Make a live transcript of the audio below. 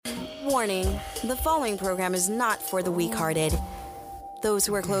Warning, the following program is not for the weak-hearted, those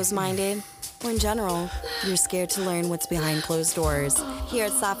who are closed-minded, or in general, you're scared to learn what's behind closed doors. Here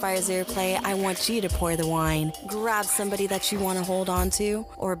at Sapphire's Earplay, I want you to pour the wine, grab somebody that you want to hold on to,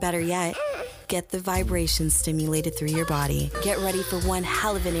 or better yet, get the vibrations stimulated through your body. Get ready for one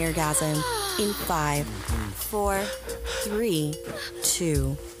hell of an orgasm in 5, 4, 3,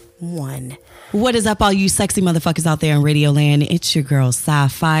 2, 1. What is up, all you sexy motherfuckers out there in Radio Land? It's your girl,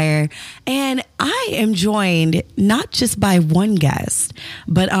 Sapphire. And I am joined not just by one guest,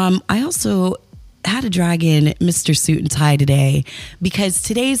 but I also had to drag in Mr. Suit and Tie today because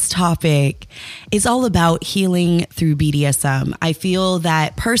today's topic is all about healing through BDSM. I feel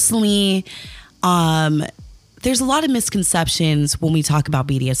that personally, there's a lot of misconceptions when we talk about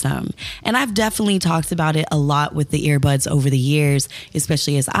BDSM. And I've definitely talked about it a lot with the earbuds over the years,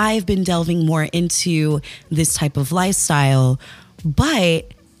 especially as I've been delving more into this type of lifestyle.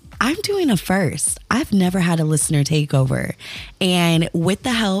 But I'm doing a first. I've never had a listener takeover. And with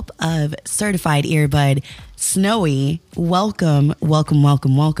the help of certified earbud, Snowie, welcome.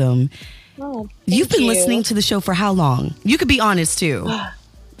 Oh, You've been listening to the show for how long? You could be honest too.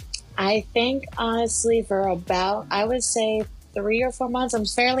 I think, honestly, for about, I would say 3 or 4 months. I'm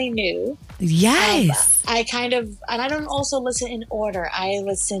fairly new. Yes. I don't also listen in order. I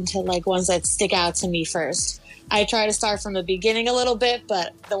listen to like ones that stick out to me first. I try to start from the beginning a little bit,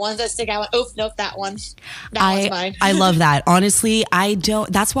 but the ones that stick out, nope, that one's mine. I love that. Honestly,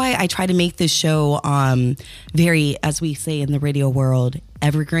 that's why I try to make this show very, as we say in the radio world,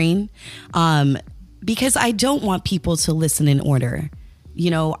 evergreen. Because I don't want people to listen in order. You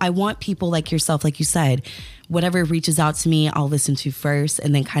know, I want people like yourself, like you said, whatever reaches out to me, I'll listen to first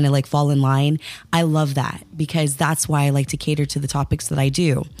and then kind of like fall in line. I love that because that's why I like to cater to the topics that I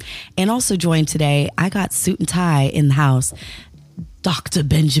do. And also joined today, I got Suit and Tie in the house. Dr.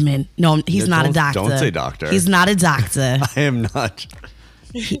 Benjamin. No, he's not a doctor. Don't say doctor. He's not a doctor. I am not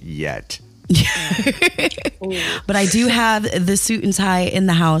yet. But I do have the Suit and Tie in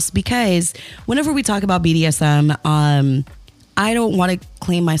the house because whenever we talk about BDSM, I don't want to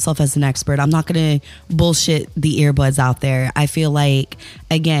claim myself as an expert. I'm not going to bullshit the earbuds out there. I feel like,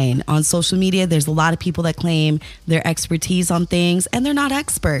 again, on social media, there's a lot of people that claim their expertise on things, and they're not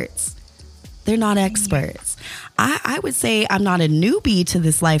experts. They're not experts. I would say I'm not a newbie to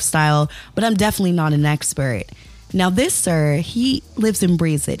this lifestyle, but I'm definitely not an expert. Now, this sir, he lives and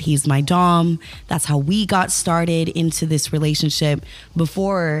breathes it. He's my dom. That's how we got started into this relationship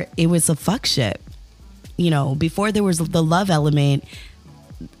before it was a fuck ship. You know, before there was the love element,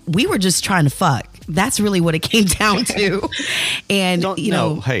 we were just trying to fuck. That's really what it came down to. And,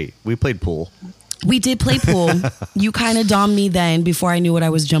 hey, we played pool. We did play pool. You kind of dommed me then before I knew what I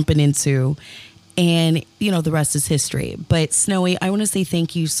was jumping into. And, the rest is history. But Snowie, I want to say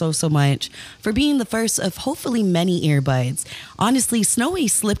thank you so much for being the first of hopefully many earbuds. Honestly,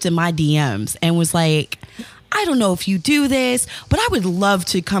 Snowie slipped in my DMs and was like, I don't know if you do this, but I would love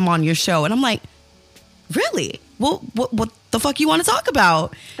to come on your show. And I'm like, really? Well, what the fuck you want to talk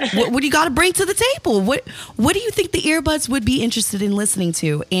about? What do you got to bring to the table? What do you think the earbuds would be interested in listening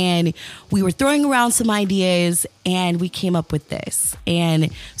to? And we were throwing around some ideas and we came up with this.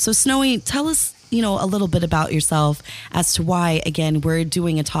 And so Snowie, tell us, a little bit about yourself as to why, again, we're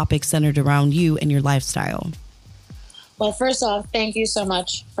doing a topic centered around you and your lifestyle. Well, first off, thank you so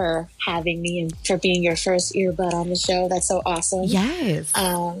much for having me and for being your first earbud on the show. That's so awesome. Yes.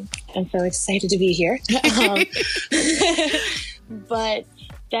 I'm so excited to be here. But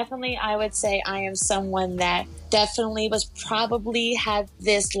definitely, I would say I am someone that definitely probably had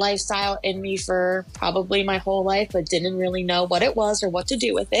this lifestyle in me for probably my whole life, but didn't really know what it was or what to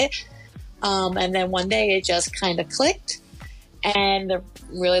do with it. And then one day it just kind of clicked. And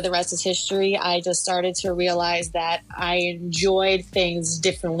the rest is history. I just started to realize that I enjoyed things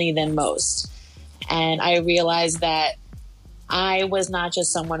differently than most. And I realized that I was not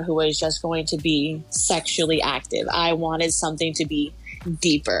just someone who was just going to be sexually active. I wanted something to be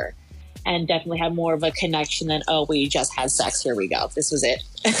deeper and definitely have more of a connection than, we just had sex. Here we go. This was it.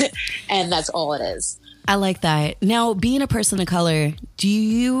 And that's all it is. I like that. Now, being a person of color,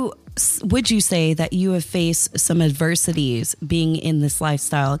 would you say that you have faced some adversities being in this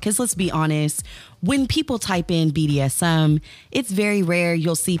lifestyle? Because let's be honest, when people type in BDSM, it's very rare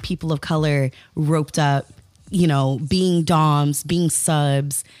you'll see people of color roped up, being doms, being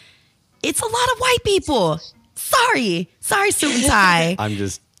subs. It's a lot of white people. Sorry, Suit and Tie. I'm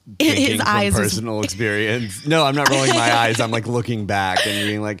just thinking from personal experience. No, I'm not rolling my eyes. I'm like looking back and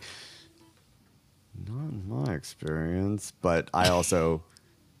being like, not in my experience. But I also...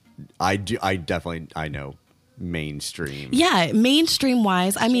 I definitely know mainstream. Yeah, mainstream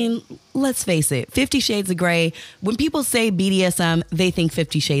wise, I mean, let's face it, 50 Shades of Grey, when people say BDSM, they think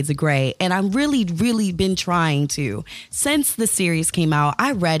 50 Shades of Grey. And I'm really been trying to. Since the series came out,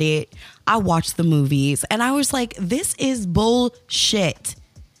 I read it, I watched the movies, and I was like, this is bullshit.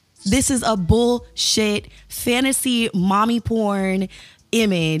 This is a bullshit fantasy mommy porn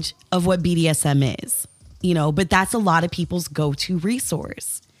image of what BDSM is. You know, but that's a lot of people's go-to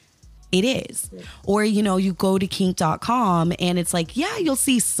resource. It is. Or, you know, you go to kink.com and it's like, yeah, you'll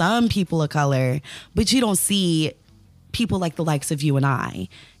see some people of color, but you don't see people like the likes of you and I.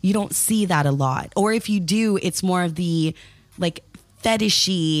 You don't see that a lot. Or if you do, it's more of the like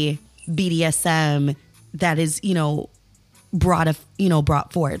fetishy BDSM that is, you know,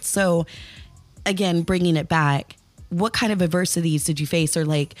 brought forth. So again, bringing it back, what kind of adversities did you face? Or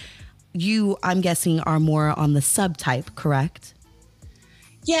like you, I'm guessing, are more on the subtype, correct?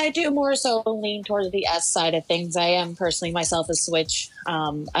 Yeah, I do more so lean towards the S side of things. I am personally myself a switch,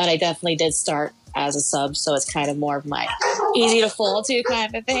 and I definitely did start as a sub, so it's kind of more of my easy to fall to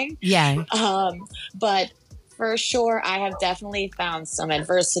kind of thing. Yeah. But for sure, I have definitely found some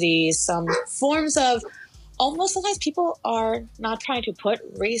adversity, some forms of almost sometimes people are not trying to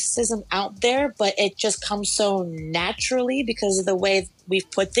put racism out there, but it just comes so naturally because of the way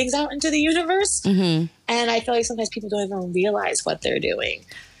we've put things out into the universe. Mm-hmm. And I feel like sometimes people don't even realize what they're doing.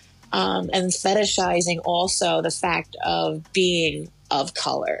 And fetishizing also the fact of being of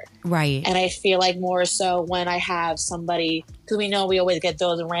color. Right. And I feel like more so when I have somebody, because we know we always get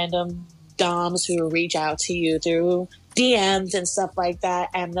those random doms who reach out to you through DMs and stuff like that,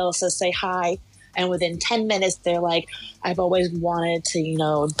 and they'll just say hi. And within 10 minutes, they're like, I've always wanted to, you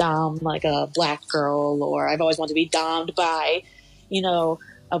know, dom like a black girl, or I've always wanted to be dommed by, you know,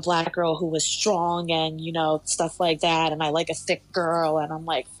 a black girl who was strong and, you know, stuff like that. And I like a thick girl. And I'm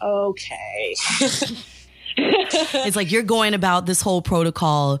like, okay. It's like you're going about this whole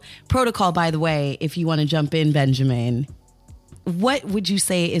protocol. Protocol, by the way, if you want to jump in, Benjamin, what would you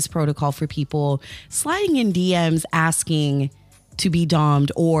say is protocol for people sliding in DMs asking to be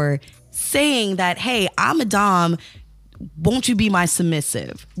dommed or saying that, hey, I'm a dom, won't you be my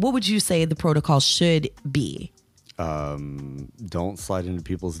submissive? What would you say the protocol should be? Don't slide into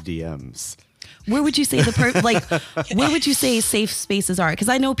people's DMs. Where would you say where would you say safe spaces are? Because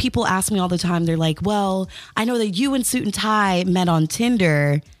I know people ask me all the time, they're like, well, I know that you and Suit and Tie met on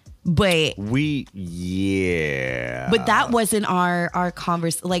Tinder, but but that wasn't our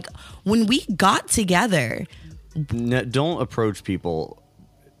conversation. Like when we got together. No, don't approach people.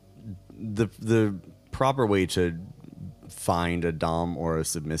 The proper way to find a dom or a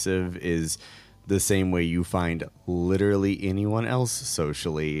submissive is the same way you find literally anyone else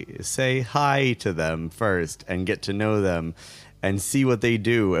socially. Say hi to them first and get to know them and see what they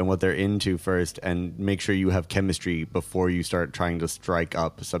do and what they're into first, and make sure you have chemistry before you start trying to strike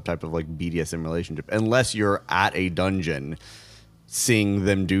up some type of like BDSM relationship, unless you're at a dungeon seeing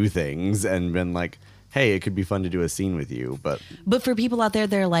them do things and been like, hey, it could be fun to do a scene with you. But for people out there,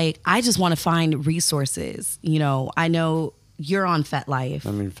 they're like, I just want to find resources. You know, I know you're on FetLife.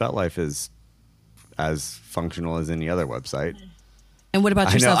 I mean, FetLife is as functional as any other website. And what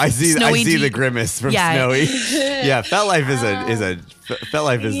about yourself? I see the grimace from Snowie. Yeah, FetLife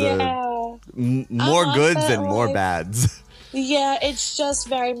is more goods and more bads. Yeah, it's just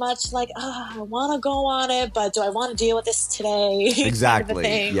very much like, I want to go on it, but do I want to deal with this today? Exactly.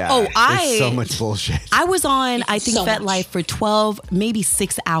 Kind of yeah. Oh, There's so much bullshit. I was on, I think, FetLife for 12, maybe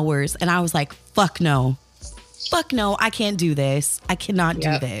 6 hours, and I was like, fuck no. Fuck no, I can't do this. I cannot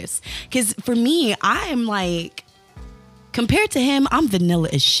do this. Because for me, I'm like, compared to him, I'm vanilla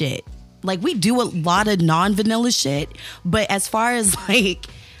as shit. Like, we do a lot of non-vanilla shit, but as far as like,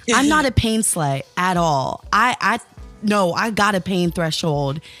 I'm not a pain slut at all. No, I got a pain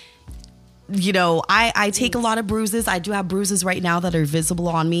threshold. You know, I take a lot of bruises. I do have bruises right now that are visible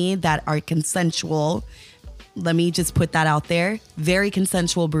on me that are consensual. Let me just put that out there. Very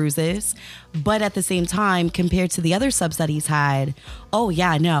consensual bruises. But at the same time, compared to the other subs that he's had, oh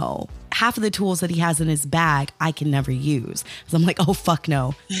yeah, no. Half of the tools that he has in his bag, I can never use. So I'm like, oh fuck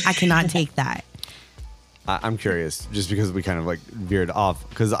no. I cannot take that. I'm curious, just because we kind of like veered off,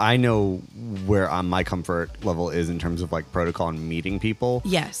 because I know where my comfort level is in terms of like protocol and meeting people.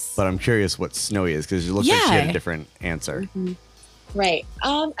 Yes. But I'm curious what Snowie is, because it looks like she had a different answer. Mm-hmm. Right.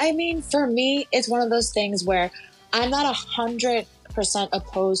 I mean, for me, it's one of those things where I'm not 100%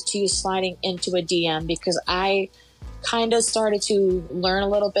 opposed to you sliding into a DM, because I kind of started to learn a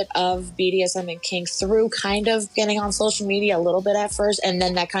little bit of BDSM and kink through kind of getting on social media a little bit at first, and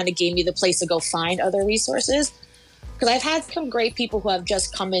then that kind of gave me the place to go find other resources. Because I've had some great people who have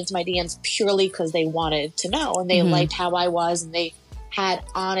just come into my DMs purely because they wanted to know and they liked how I was and they had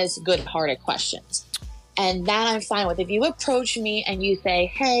honest, good-hearted questions. And that I'm fine with. If you approach me and you say,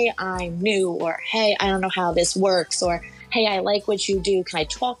 hey, I'm new, or hey, I don't know how this works, or hey, I like what you do, can I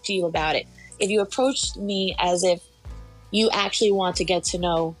talk to you about it? If you approach me as if you actually want to get to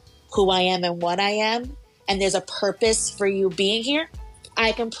know who I am and what I am, and there's a purpose for you being here,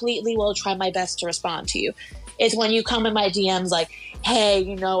 I completely will try my best to respond to you. It's when you come in my DMs like, hey,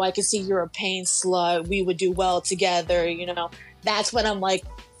 you know, I can see you're a pain slut. We would do well together. You know, that's when I'm like,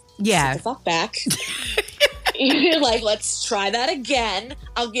 yeah, sit the fuck back. You're like, let's try that again.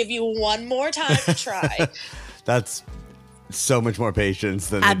 I'll give you one more time to try. That's so much more patience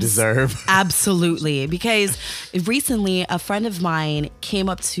than they deserve. Absolutely. Because recently a friend of mine came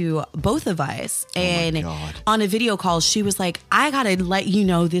up to both of us and on a video call, she was like, I got to let you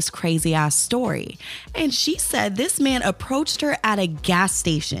know this crazy ass story. And she said this man approached her at a gas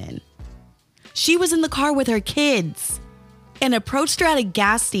station. She was in the car with her kids and approached her at a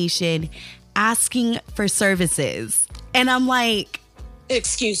gas station asking for services. And I'm like,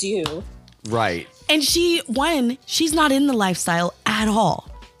 excuse you. Right. And she's not in the lifestyle at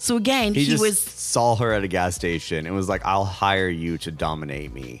all. So again, he saw her at a gas station and was like, I'll hire you to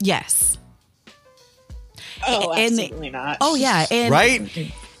dominate me. Yes. Oh, absolutely not. Oh, yeah. And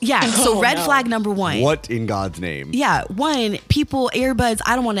right? Yeah. So red flag number one. What in God's name? Yeah. One, people, earbuds,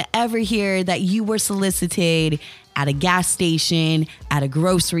 I don't want to ever hear that you were solicited at a gas station, at a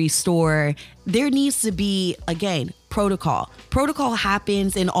grocery store. There needs to be, again, protocol. Protocol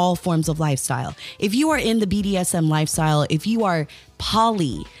happens in all forms of lifestyle. If you are in the BDSM lifestyle, if you are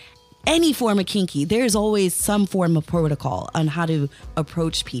poly, any form of kinky, there's always some form of protocol on how to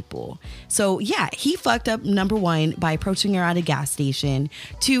approach people. So yeah, he fucked up, number one, by approaching her at a gas station,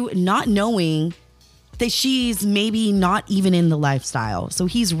 to not knowing that she's maybe not even in the lifestyle. So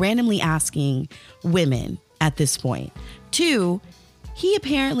he's randomly asking women at this point. Two, he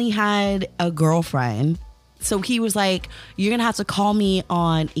apparently had a girlfriend. So he was like, you're going to have to call me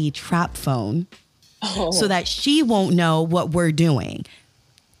on a trap phone so that she won't know what we're doing.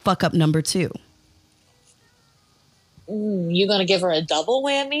 Fuck up number two. You're going to give her a double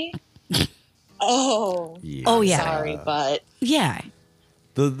whammy? Oh. Yeah. Oh, yeah. Sorry, but... Yeah.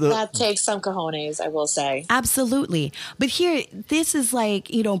 That takes some cojones, I will say. Absolutely. But here, this is like,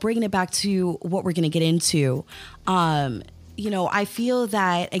 bringing it back to what we're going to get into. I feel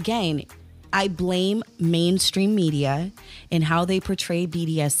that, again, I blame mainstream media and how they portray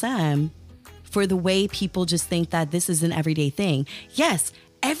BDSM for the way people just think that this is an everyday thing. Yes,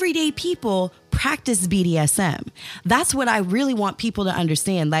 everyday people practice BDSM. That's what I really want people to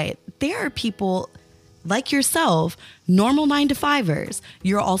understand. Like, there are people like yourself, normal 9-to-5ers.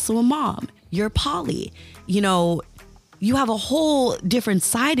 You're also a mom. You're poly. You have a whole different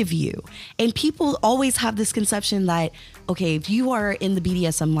side of you. And people always have this conception that, okay, if you are in the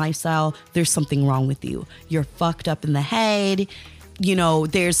BDSM lifestyle, there's something wrong with you. You're fucked up in the head.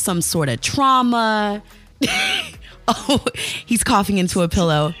 There's some sort of trauma. Oh, he's coughing into a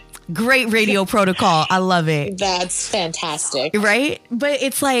pillow. Great radio protocol. I love it. That's fantastic. Right? But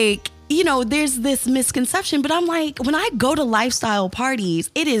it's like, there's this misconception. But I'm like, when I go to lifestyle parties,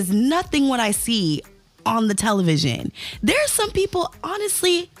 it is nothing what I see on the television. There are some people,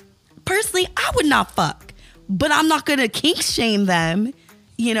 honestly, personally, I would not fuck. But I'm not going to kink shame them,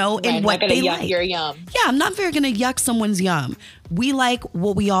 in what they like. Your yum. Yeah, I'm not very going to yuck someone's yum. We like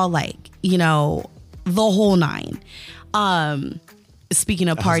what we all like, the whole nine. Speaking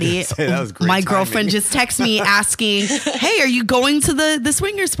of party, that was great my timing. girlfriend just texted me asking, hey, are you going to the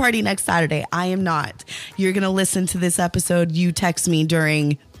swingers party next Saturday? I am not. You're going to listen to this episode. You text me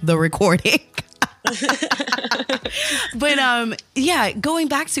during the recording. But yeah, going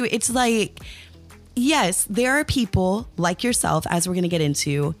back to it, it's like, yes, there are people like yourself, as we're going to get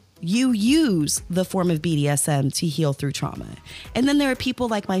into, you use the form of BDSM to heal through trauma. And then there are people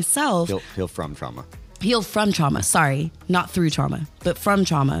like myself. Heal from trauma. Heal from trauma. Sorry, not through trauma, but from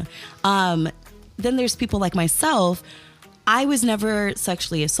trauma. Then there's people like myself. I was never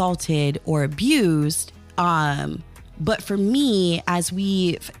sexually assaulted or abused. But for me, as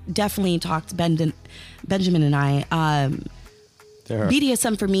we've definitely talked, Benjamin and I,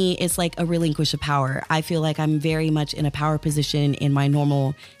 BDSM for me is like a relinquish of power. I feel like I'm very much in a power position in my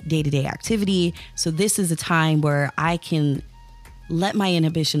normal day-to-day activity. So this is a time where I can let my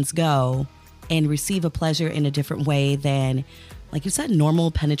inhibitions go and receive a pleasure in a different way than, like you said,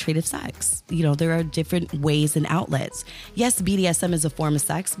 normal penetrative sex. There are different ways and outlets. Yes, BDSM is a form of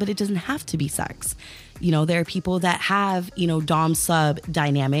sex, but it doesn't have to be sex. There are people that have, dom-sub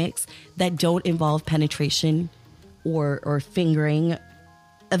dynamics that don't involve penetration or fingering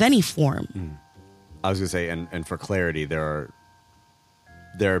of any form. I was gonna say, and for clarity, there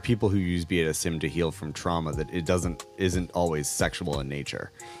are people who use BDSM to heal from trauma that isn't always sexual in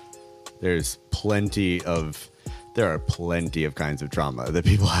nature. There are plenty of kinds of trauma that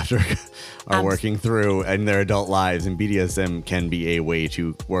people are working through in their adult lives, and BDSM can be a way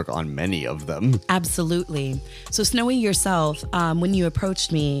to work on many of them. Absolutely. So Snowie, yourself, when you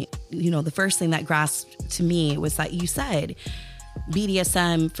approached me, the first thing that grasped to me was that you said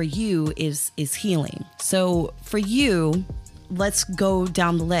BDSM for you is healing. So for you, let's go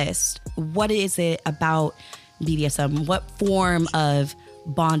down the list. What is it about BDSM? What form of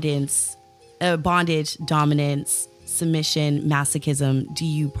bondage, dominance, submission, masochism do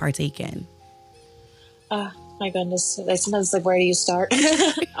you partake in? My goodness. Sometimes like, where do you start?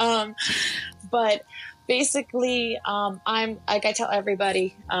 But basically, I'm like I tell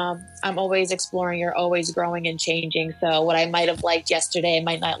everybody, I'm always exploring. You're always growing and changing. So what I might have liked yesterday, I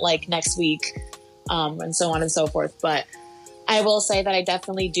might not like next week, and so on and so forth. But I will say that I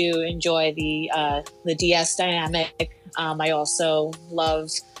definitely do enjoy the DS dynamic. I also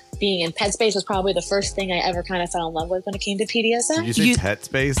love being in pet space. Was probably the first thing I ever kind of fell in love with when it came to BDSM. Did you say pet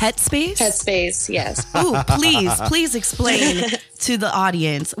space? Pet space? Pet space, yes. Oh, please explain to the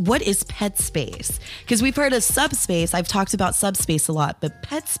audience, what is pet space? Because we've heard of subspace. I've talked about subspace a lot, but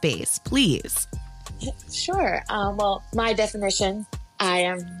pet space, please. Sure. Well, my definition, I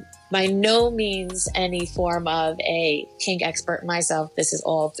am by no means any form of a kink expert myself. This is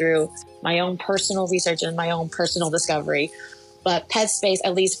all through my own personal research and my own personal discovery. But pet space,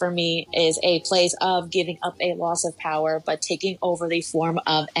 at least for me, is a place of giving up a loss of power, but taking over the form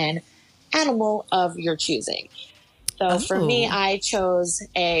of an animal of your choosing. So for me, I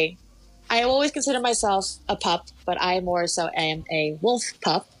always consider myself a pup, but I more so am a wolf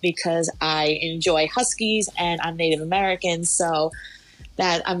pup because I enjoy huskies and I'm Native American. So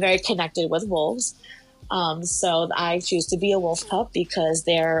that I'm very connected with wolves. So I choose to be a wolf pup because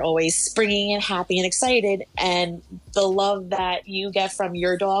they're always springy and happy and excited. And the love that you get from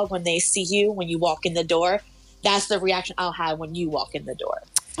your dog when they see you, when you walk in the door, that's the reaction I'll have when you walk in the door.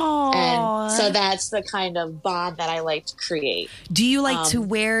 Aww. And so that's the kind of bond that I like to create. Do you like to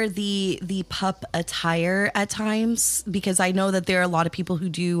wear the pup attire at times? Because I know that there are a lot of people who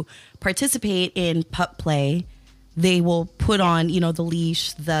do participate in pup play. They will put on, the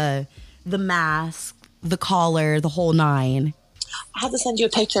leash, the mask, the collar, the whole nine. I have to send you a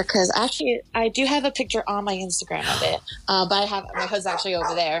picture because actually I do have a picture on my Instagram of it. But I have my hood's actually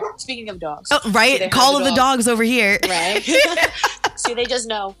over there. Speaking of dogs. Oh, right. Call of the dogs over here. Right. See, they just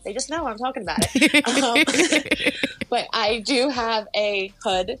know. They just know I'm talking about it. But I do have a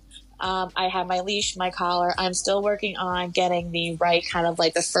hood. I have my leash, my collar. I'm still working on getting the right kind of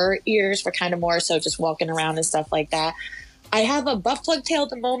like the fur ears for kind of more so just walking around and stuff like that. I have a butt plug tail at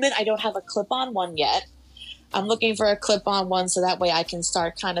the moment. I don't have a clip-on one yet. I'm looking for a clip-on one so that way I can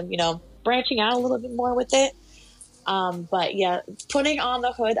start kind of, branching out a little bit more with it. But yeah, putting on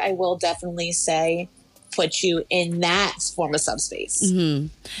the hood, I will definitely say, put you in that form of subspace.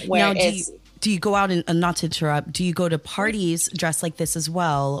 Mm-hmm. Where now, do you go out and not to interrupt, do you go to parties dressed like this as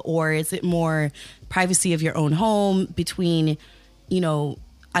well? Or is it more privacy of your own home between,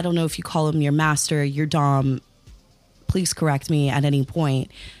 I don't know if you call him your master, your dom. Please correct me at any point.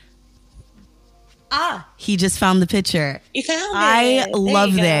 He just found the picture. You found it. I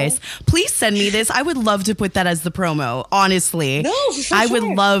love this. Please send me this. I would love to put that as the promo, honestly. No, for I sure.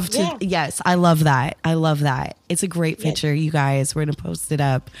 would love to. Yeah. Yes, I love that. It's a great picture, you guys. We're going to post it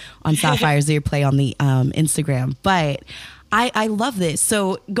up on Sapphire's Earplay on the Instagram. But I love this.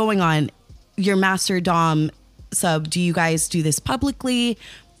 So going on, your master dom sub, do you guys do this publicly,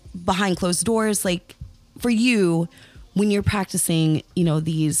 behind closed doors? Like, for you, when you're practicing,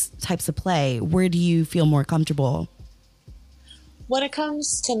 these types of play, where do you feel more comfortable? When it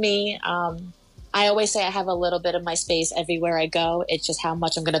comes to me, I always say I have a little bit of my space everywhere I go. It's just how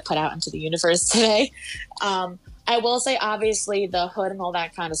much I'm going to put out into the universe today. I will say, obviously, the hood and all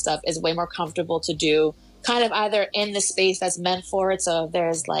that kind of stuff is way more comfortable to do kind of either in the space that's meant for it. So if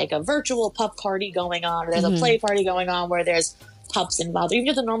there's like a virtual pup party going on, or there's a play party going on where there's pups involved, even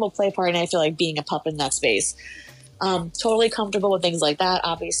just a normal play party, and I feel like being a pup in that space. Totally comfortable with things like that.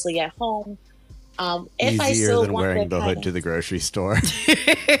 Obviously, at home, if Easier I still than want wearing the hood to the grocery store.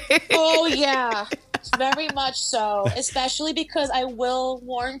 Oh yeah, very much so. Especially because I will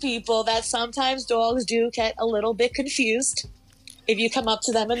warn people that sometimes dogs do get a little bit confused if you come up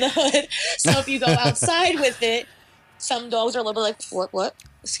to them in the hood. So if you go outside with it, some dogs are a little bit like, what?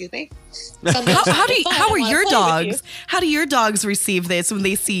 Excuse me. How are your dogs? How do your dogs receive this when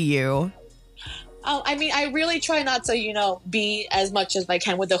they see you? I mean, I really try not to, be as much as I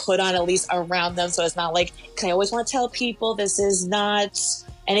can with the hood on, at least around them. So it's not like, cause I always want to tell people this is not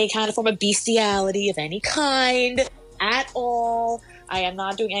any kind of form of bestiality of any kind at all. I am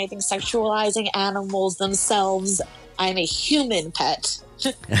not doing anything sexualizing animals themselves. I'm a human pet.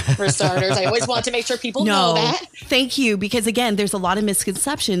 For starters, I always want to make sure people know that. Thank you, because again, there's a lot of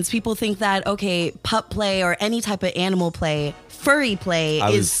misconceptions. People think that, okay, pup play or any type of animal play, furry play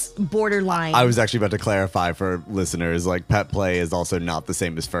is borderline. I was actually about to clarify for listeners, like pet play is also not the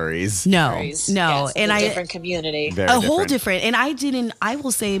same as furries. No, Furries. no. Yes, and a different community. Whole different. And I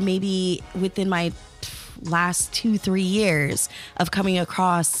will say maybe within my last 2-3 years of coming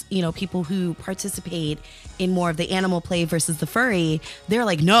across, people who participate in more of the animal play versus the furry, they're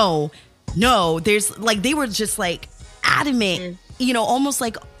like, no, there's like, they were just like adamant, almost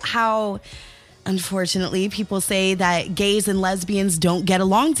like how unfortunately people say that gays and lesbians don't get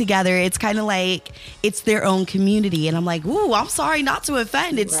along together. It's kind of like it's their own community. And I'm like, ooh, I'm sorry not to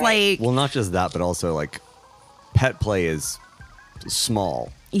offend. It's like, well, not just that, but also like pet play is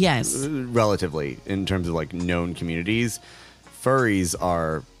small. Yes. Relatively, in terms of like known communities. Furries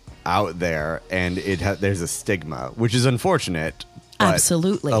are out there, and there's a stigma, which is unfortunate. But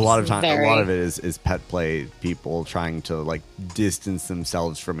absolutely. A lot of it is pet play people trying to like distance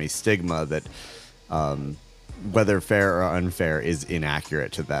themselves from a stigma that, whether fair or unfair, is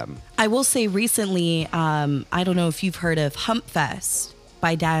inaccurate to them. I will say recently, I don't know if you've heard of Hump Fest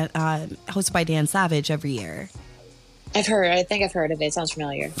hosted by Dan Savage every year. I think I've heard of it. Sounds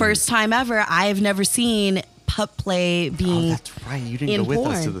familiar. First time ever. I've never seen pup play being. Oh, that's right. You didn't go with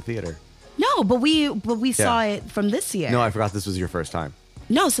us to the theater. No, but we saw it from this year. No, I forgot this was your first time.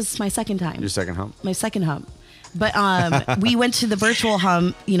 No, so this is my second time. Your second hump? My second hump. But we went to the virtual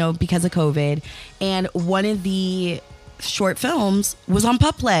hump, because of COVID, and one of the short films was on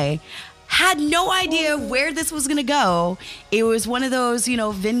pup play. Had no idea where this was going to go. It was one of those,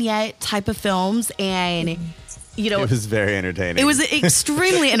 vignette type of films, and it was very entertaining. It was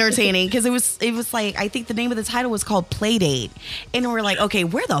extremely entertaining because it was like, I think the name of the title was called Playdate, and we're like, okay,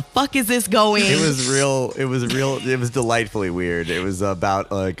 where the fuck is this going? It was delightfully weird. It was about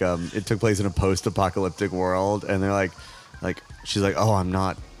like it took place in a post-apocalyptic world, and they're like she's like, oh, I'm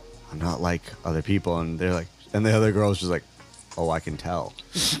not like other people, and they're like, and the other girl's just like, oh, I can tell.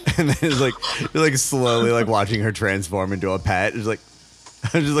 And then it's like you're like slowly like watching her transform into a pet. It's like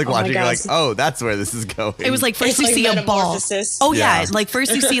I'm just like watching her like, oh, that's where this is going. It was like first you see a ball. Oh yeah, like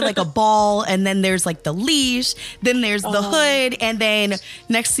first you see like a ball, and then there's like the leash, then there's the hood, and then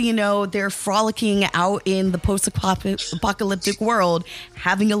next thing you know, they're frolicking out in the post-apocalyptic world,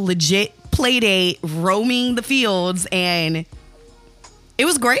 having a legit play date, roaming the fields, and it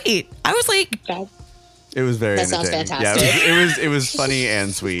was great. I was like, it was very that entertaining. Sounds fantastic. Yeah, it was funny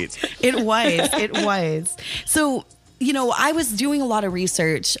and sweet. It was. So, I was doing a lot of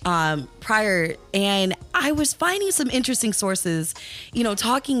research prior, and I was finding some interesting sources,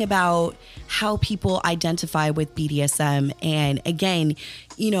 talking about how people identify with BDSM, and again,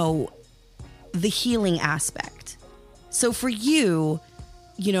 the healing aspect. So for you,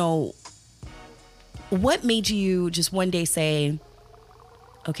 what made you just one day say,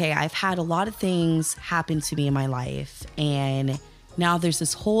 okay, I've had a lot of things happen to me in my life, and now there's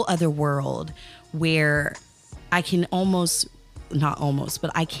this whole other world where I can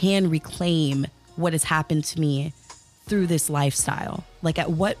I can reclaim what has happened to me through this lifestyle. Like,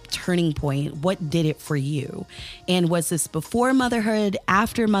 at what turning point, what did it for you? And was this before motherhood,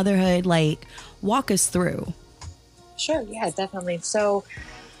 after motherhood? Like, walk us through. Sure, yeah, definitely. So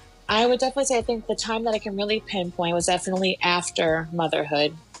I would definitely say I think the time that I can really pinpoint was definitely after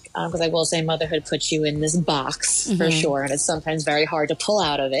motherhood. Because I will say motherhood puts you in this box for sure. And it's sometimes very hard to pull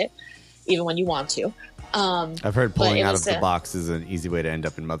out of it, even when you want to. I've heard pulling out of the box is an easy way to end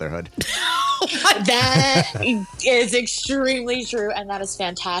up in motherhood. That is extremely true, and that is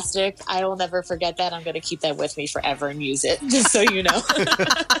fantastic. I will never forget that. I'm going to keep that with me forever and use it, just so you know.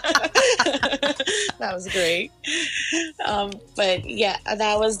 That was great. But yeah,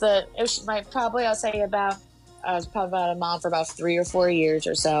 that was I was probably about a mom for about 3 or 4 years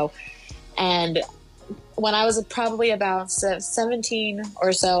or so, and when I was probably about 17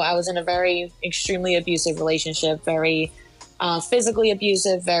 or so, I was in a very extremely abusive relationship, very physically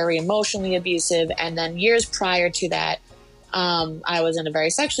abusive, very emotionally abusive. And then years prior to that, I was in a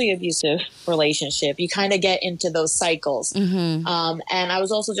very sexually abusive relationship. You kind of get into those cycles. And I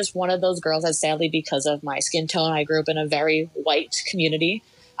was also just one of those girls that sadly, because of my skin tone, I grew up in a very white community.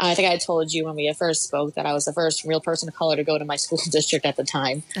 I think I told you when we first spoke that I was the first real person of color to go to my school district at the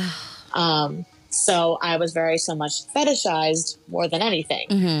time. So I was so much fetishized more than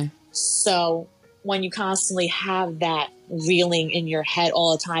anything. So when you constantly have that reeling in your head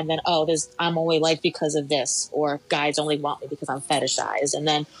all the time, then, oh, I'm only liked because of this, or guys only want me because I'm fetishized. And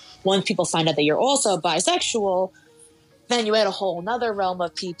then once people find out that you're also bisexual, then you add a whole nother realm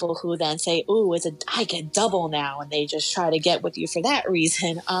of people who then say, ooh, I get double now. And they just try to get with you for that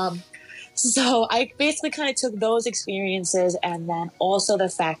reason. So I basically kind of took those experiences, and then also the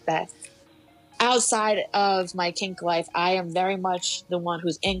fact that outside of my kink life, I am very much the one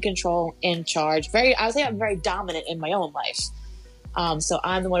who's in control, in charge. I would say I'm very dominant in my own life. So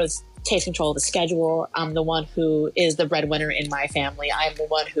I'm the one who takes control of the schedule. I'm the one who is the breadwinner in my family. I'm the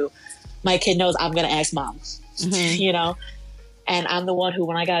one who my kid knows I'm going to ask mom, you know, and I'm the one who,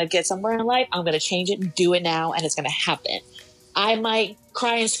 when I got to get somewhere in life, I'm going to change it and do it now. And it's going to happen. I might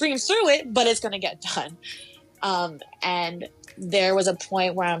cry and scream through it, but it's going to get done. And there was a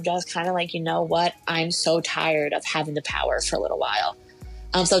point where I'm just kind of like, you know what? I'm so tired of having the power for a little while.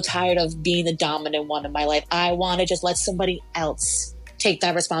 I'm so tired of being the dominant one in my life. I want to just let somebody else take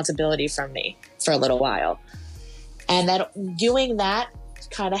that responsibility from me for a little while. And that doing that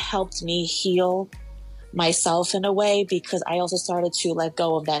kind of helped me heal myself in a way, because I also started to let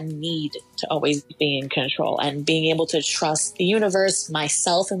go of that need to always be in control, and being able to trust the universe,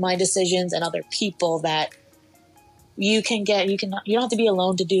 myself and my decisions, and other people, that you don't have to be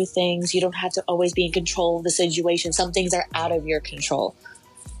alone to do things. You don't have to always be in control of the situation. Some things are out of your control.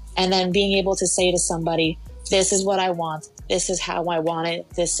 And then being able to say to somebody, this is what I want. This is how I want it.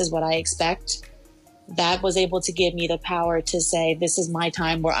 This is what I expect. That was able to give me the power to say, this is my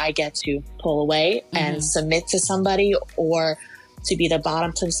time where I get to pull away and submit to somebody, or to be the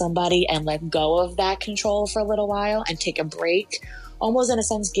bottom to somebody and let go of that control for a little while and take a break. Almost in a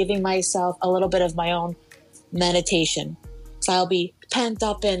sense, giving myself a little bit of my own meditation. So I'll be pent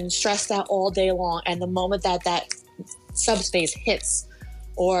up and stressed out all day long. And the moment that subspace hits,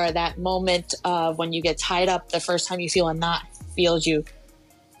 or that moment of when you get tied up, the first time you feel a knot feels you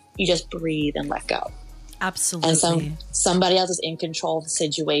just breathe and let go. Absolutely. And somebody else is in control of the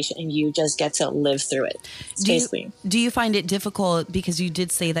situation, and you just get to live through it. Do you find it difficult, because you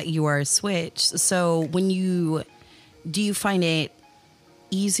did say that you are a switch? So do you find it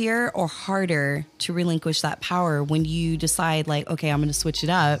easier or harder to relinquish that power when you decide, like, okay, I'm going to switch it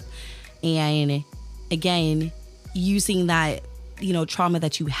up, and again, using that, trauma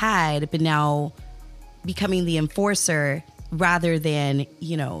that you had, but now becoming the enforcer rather than,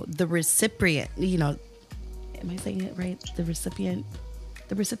 the recipient, am I saying it right? The recipient?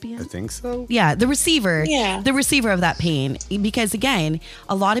 I think so. Yeah, the receiver. Yeah. The receiver of that pain. Because again,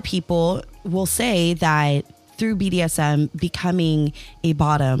 a lot of people will say that through BDSM, becoming a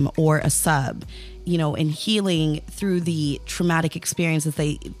bottom or a sub, and healing through the traumatic experiences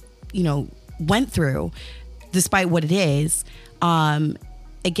they, went through, despite what it is,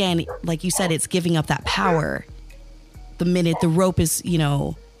 again, like you said, it's giving up that power. The minute the rope is,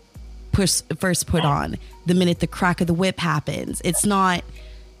 first put on, the minute the crack of the whip happens,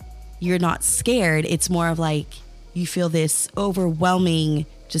 you're not scared. It's more of like, you feel this overwhelming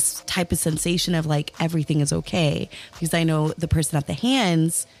just type of sensation of like, everything is okay. Because I know the person at the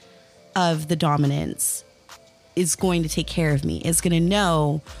hands of the dominance is going to take care of me. Is going to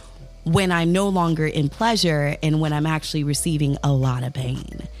know when I'm no longer in pleasure and when I'm actually receiving a lot of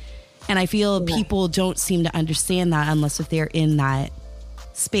pain. And I feel people don't seem to understand that unless if they're in that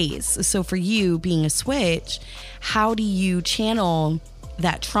space. So for you being a switch, how do you channel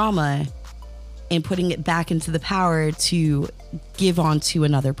that trauma and putting it back into the power to give on to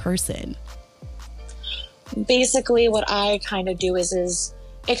another person? Basically, what I kind of do is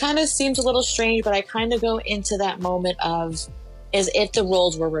it kind of seems a little strange, but I kind of go into that moment of, as if the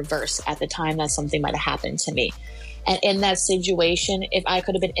roles were reversed at the time that something might have happened to me. And in that situation, if I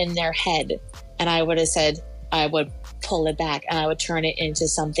could have been in their head and I would have said, I would pull it back and I would turn it into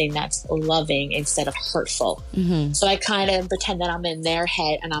something that's loving instead of hurtful. Mm-hmm. So I kind of pretend that I'm in their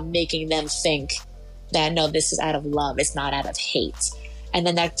head and I'm making them think that, no, this is out of love. It's not out of hate. And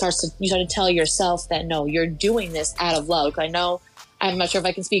then you start to tell yourself that, no, you're doing this out of love. I know, I'm not sure if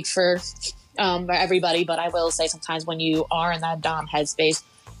I can speak for everybody, but I will say sometimes when you are in that dom headspace,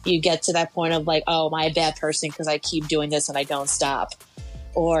 you get to that point of like, oh, am I a bad person because I keep doing this and I don't stop?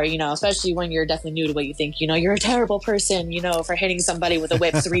 Or, especially when you're definitely new to what you think, you're a terrible person, for hitting somebody with a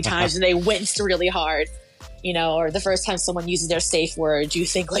whip 3 times and they winced really hard, or the first time someone uses their safe word, you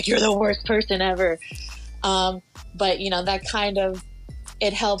think like you're the worst person ever. But, that kind of,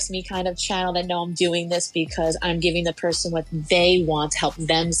 it helps me kind of channel that, no, I'm doing this because I'm giving the person what they want to help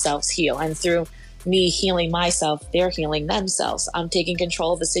themselves heal. And through me healing myself, they're healing themselves. I'm taking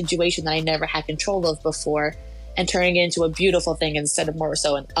control of a situation that I never had control of before and turning it into a beautiful thing instead of more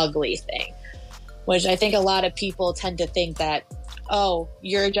so an ugly thing. which I think a lot of people tend to think that, oh,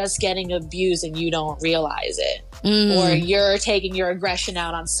 you're just getting abused and you don't realize it. Or you're taking your aggression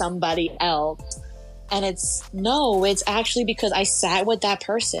out on somebody else. And it's actually because I sat with that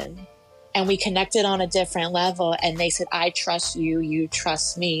person and we connected on a different level. And they said, I trust you. You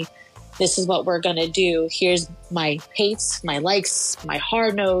trust me. This is what we're going to do. Here's my hates, my likes, my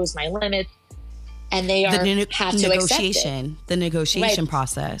hard nose, my limits. And they have to accept it. The negotiation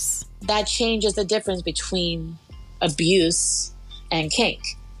process. That changes the difference between abuse and kink.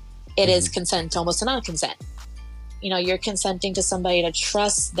 It is consent almost to non-consent. You're consenting to somebody to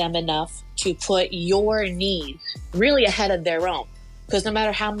trust them enough to put your needs really ahead of their own. Because no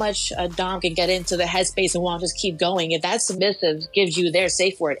matter how much a dom can get into the headspace and want to just keep going, if that submissive gives you their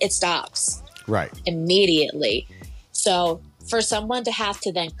safe word, it stops. Right. Immediately. So for someone to have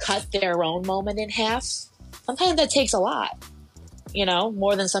to then cut their own moment in half, sometimes that takes a lot.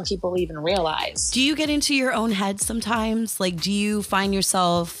 More than some people even realize. Do you get into your own head sometimes? Like, do you find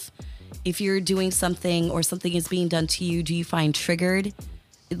yourself, if you're doing something or something is being done to you, do you find triggered?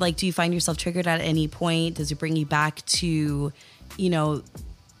 Like, do you find yourself triggered at any point? Does it bring you back to,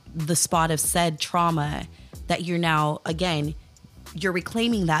 the spot of said trauma that you're now, again, you're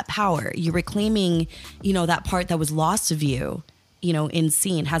reclaiming that power. You're reclaiming, that part that was lost of you, in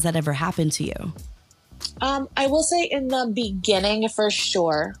scene. Has that ever happened to you? I will say in the beginning, for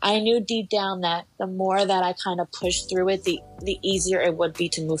sure, I knew deep down that the more that I kind of pushed through it, the easier it would be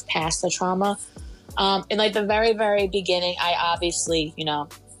to move past the trauma. In like the very, very beginning, I obviously,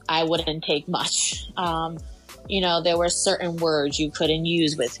 I wouldn't take much. There were certain words you couldn't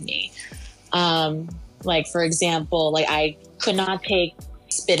use with me. Like, for example, like I could not take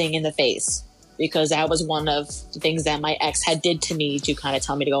spitting in the face because that was one of the things that my ex had did to me to kind of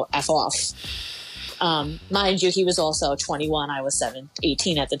tell me to go F off. Mind you, he was also 21. I was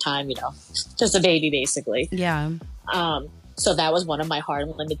 18 at the time, just a baby, basically. Yeah. So that was one of my hard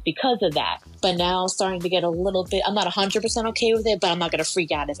limits because of that. But now starting to get a little bit, I'm not 100% okay with it, but I'm not going to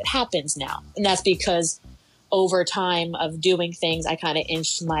freak out if it happens now. And that's because over time of doing things, I kind of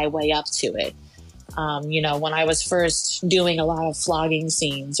inched my way up to it. When I was first doing a lot of flogging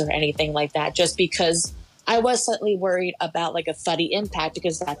scenes or anything like that, just because I was slightly worried about like a thuddy impact,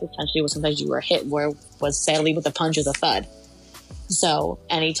 because that's essentially what sometimes you were hit was sadly with a punch of the thud. So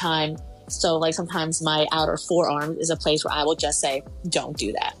sometimes my outer forearm is a place where I will just say, don't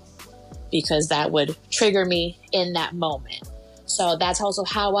do that, because that would trigger me in that moment. So that's also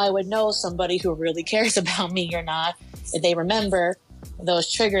how I would know somebody who really cares about me or not, if they remember those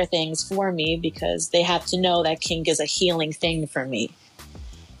trigger things for me, because they have to know that kink is a healing thing for me.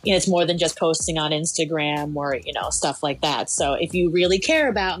 It's more than just posting on Instagram or, stuff like that. So if you really care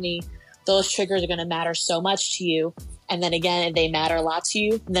about me, those triggers are going to matter so much to you. And then again, if they matter a lot to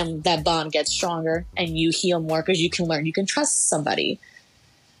you, then that bond gets stronger and you heal more because you can learn, you can trust somebody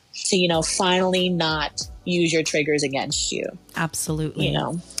to, finally not use your triggers against you. Absolutely.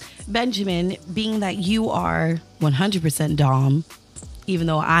 Benjamin, being that you are 100% Dom, even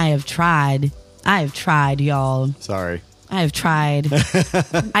though I have tried, y'all. Sorry. I have tried.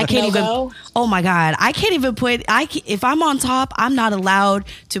 I can't even. Oh my God. I can't even put. If I'm on top, I'm not allowed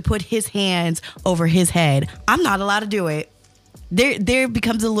to put his hands over his head. I'm not allowed to do it. There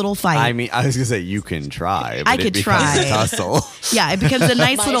becomes a little fight. I mean, I was gonna say you can try. But I could try. A tussle. Yeah, it becomes a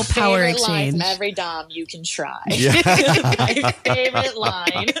nice little power exchange. Line from every Dom, you can try. Yeah. My favorite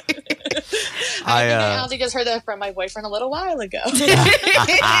line. I actually just heard that from my boyfriend a little while ago.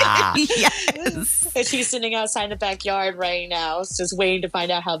 Yes. And she's sitting outside in the backyard right now, just waiting to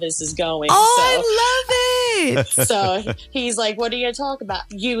find out how this is going. Oh, I love it. So he's like, what are you going to talk about?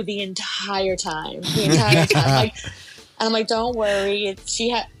 You the entire time. The entire time. And I'm like, don't worry.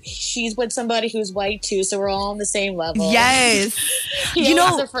 She's with somebody who's white too, so we're all on the same level. Yes. He's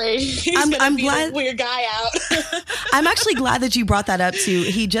afraid. I'm glad the weird guy out. I'm actually glad that you brought that up too.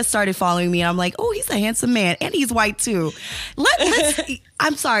 He just started following me, and I'm like, oh, he's a handsome man, and he's white too.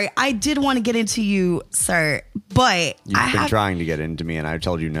 I'm sorry, I did want to get into you, sir, but you've been trying to get into me, and I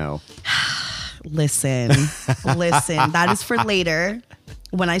told you no. Listen, that is for later.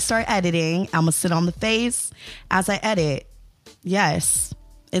 When I start editing, I'm going to sit on the face as I edit. Yes,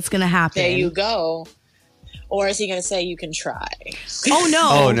 it's going to happen. There you go. Or is he going to say you can try? Oh,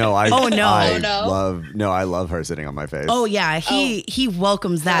 no. Oh, no. I love her sitting on my face. Oh, yeah. He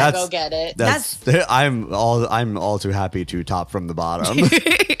welcomes that. Go get it. I'm all too happy to top from the bottom.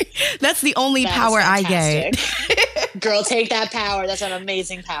 That's the only power I get. Girl, take that power. That's an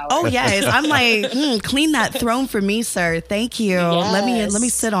amazing power. Oh, yes. I'm like, clean that throne for me, sir. Thank you. Yes. Let me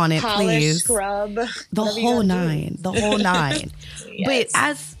sit on it, polish, please. Scrub. The whole nine.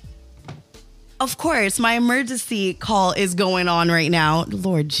 Yes. But Of course, my emergency call is going on right now.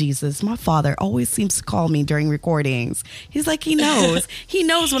 Lord Jesus, my father always seems to call me during recordings. He's like, he knows. He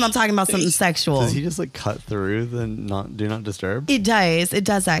knows when I'm talking about something sexual. Does he just like cut through the do not disturb? It does. It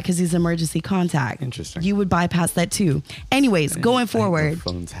does that because he's emergency contact. Interesting. You would bypass that too. Anyways, going forward.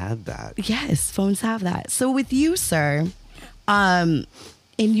 Phones had that. Yes, phones have that. So with you, sir, in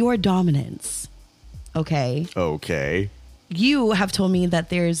your dominance, okay. You have told me that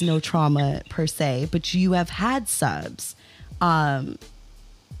there is no trauma per se, but you have had subs who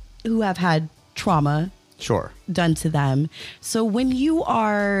have had trauma done to them. So when you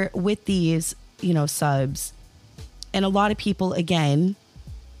are with these, subs, and a lot of people, again,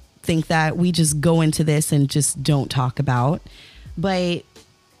 think that we just go into this and just don't talk about, but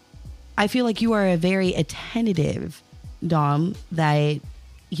I feel like you are a very attentive dom that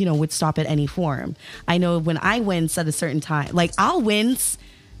would stop at any form. I know when I wince at a certain time, like I'll wince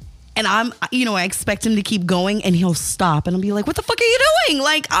and I expect him to keep going and he'll stop and I'll be like, what the fuck are you doing?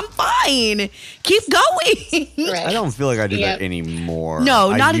 Like, I'm fine. Keep going. Right. I don't feel like I do that anymore.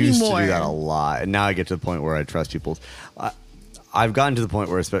 No, not anymore. I used anymore. to do that a lot. And now I get to the point where I trust people. I've gotten to the point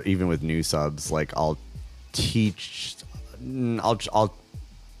where even with new subs, like I'll teach,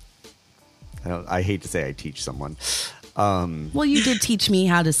 I hate to say I teach someone. Well, you did teach me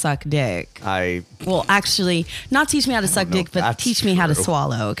how to suck dick. Well, actually, not teach me how to suck dick, but teach me how to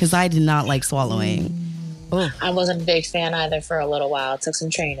swallow, because I did not like swallowing. I wasn't a big fan either for a little while. It took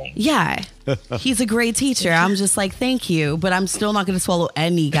some training. Yeah. He's a great teacher. I'm just like, thank you, but I'm still not going to swallow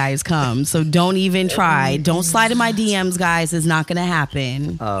any guy's cum, so don't even try. Don't slide in my DMs, guys. It's not going to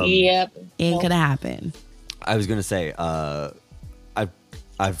happen. Yep. Ain't going to happen. I was going to say,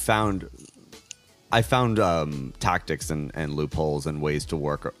 I found tactics and loopholes and ways to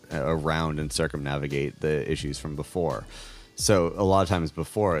work around and circumnavigate the issues from before. So a lot of times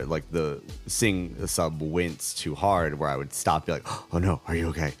before, like seeing a sub wince too hard, where I would stop, be like, "Oh no, are you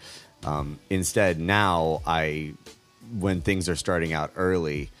okay?" Instead, now when things are starting out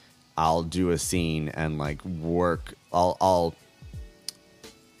early, I'll do a scene and like work. I'll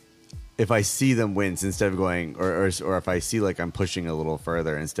if I see them wince, instead of going, or if I see like I'm pushing a little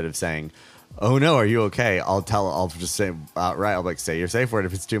further, instead of saying, "Oh no, are you okay?" I'll just say outright, I'll be like, say your safe word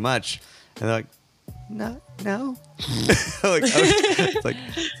if it's too much. And they're like, no. It's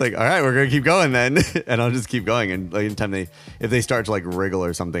like, all right, we're going to keep going then. And I'll just keep going. And like, anytime if they start to like wriggle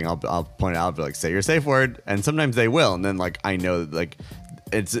or something, I'll point it out, be like, say your safe word. And sometimes they will. And then like, I know like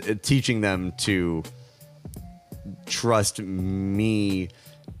it's teaching them to trust me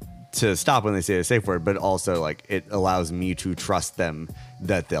to stop when they say a safe word, but also like it allows me to trust them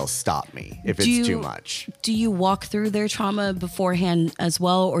that they'll stop me if it's too much. Do you walk through their trauma beforehand as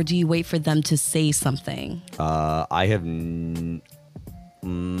well, or do you wait for them to say something? I have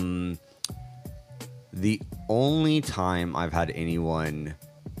the only time I've had anyone,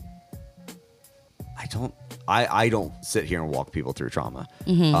 I don't sit here and walk people through trauma.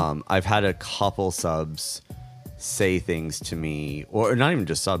 Mm-hmm. I've had a couple subs say things to me, or not even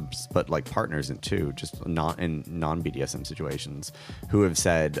just subs, but like partners and too, just not in non-BDSM situations, who have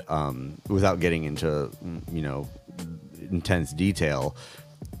said, without getting into intense detail,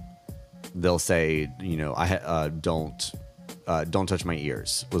 they'll say, don't touch my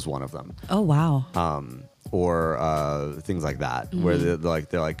ears was one of them. Oh wow. Or things like that, mm-hmm. where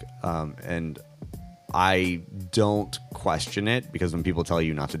they're like, and I don't question it, because when people tell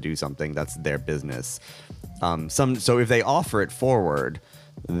you not to do something, that's their business. So if they offer it forward,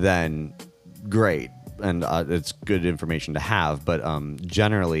 then great, and it's good information to have. But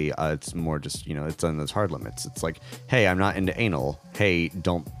generally, it's more just it's on those hard limits. It's like, hey, I'm not into anal. Hey,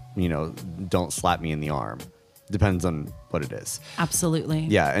 don't slap me in the arm. Depends on what it is. Absolutely.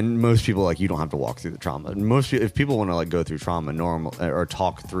 Yeah, and most people, like, you don't have to walk through the trauma. If people want to like go through trauma or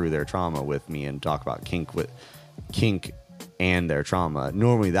talk through their trauma with me and talk about kink and their trauma,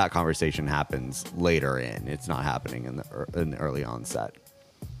 normally that conversation happens later in. It's not happening in the early onset.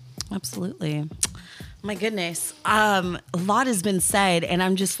 Absolutely. My goodness. A lot has been said, and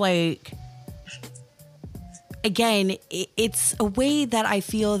I'm just like, again, it's a way that I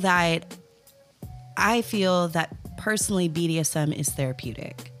feel that personally BDSM is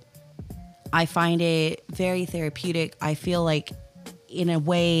therapeutic. I find it very therapeutic. I feel like, in a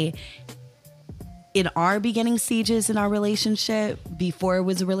way, in our beginning stages in our relationship, before it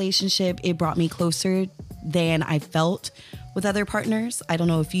was a relationship, it brought me closer than I felt with other partners. I don't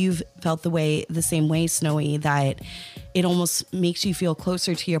know if you've felt the same way, Snowy, that it almost makes you feel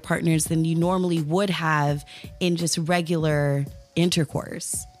closer to your partners than you normally would have in just regular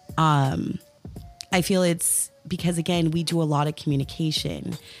intercourse. I feel it's because, again, we do a lot of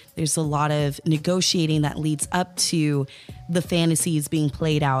communication. There's a lot of negotiating that leads up to the fantasies being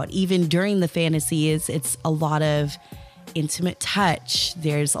played out. Even during the fantasies, it's a lot of intimate touch.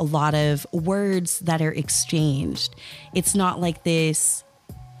 There's a lot of words that are exchanged. It's not like this,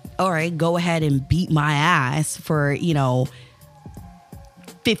 all right, go ahead and beat my ass for,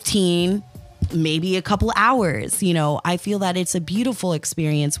 15, maybe a couple hours. I feel that it's a beautiful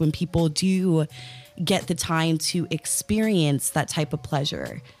experience when people do get the time to experience that type of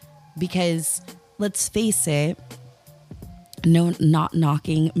pleasure. Because let's face it, no, not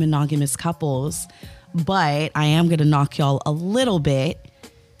knocking monogamous couples, but I am going to knock y'all a little bit.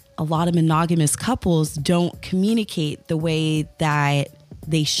 A lot of monogamous couples don't communicate the way that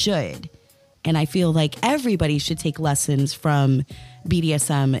they should. And I feel like everybody should take lessons from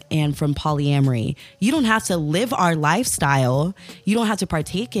BDSM and from polyamory. You don't have to live our lifestyle. You don't have to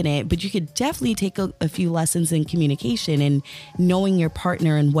partake in it, but you could definitely take a few lessons in communication and knowing your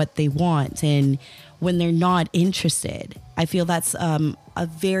partner and what they want and when they're not interested. I feel that's a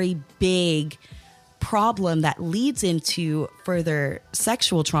very big problem that leads into further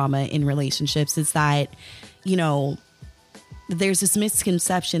sexual trauma in relationships is that, there's this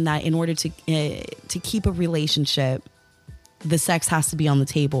misconception that in order to keep a relationship, the sex has to be on the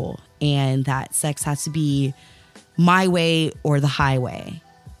table and that sex has to be my way or the highway.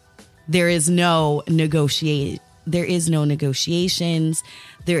 There is no negotiations. There is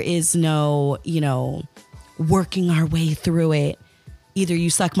no, working our way through it. Either you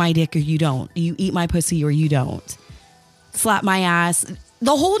suck my dick or you don't. You eat my pussy or you don't. Slap my ass,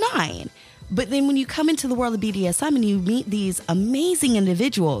 the whole nine. But then when you come into the world of BDSM and you meet these amazing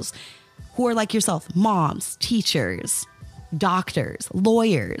individuals who are like yourself, moms, teachers, doctors,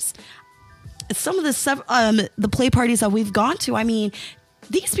 lawyers, some of the play parties that we've gone to, I mean,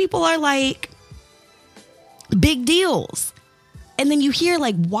 these people are like big deals. And then you hear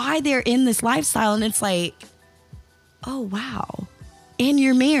like why they're in this lifestyle and it's like, oh, wow. And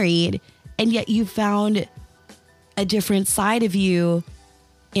you're married and yet you found a different side of you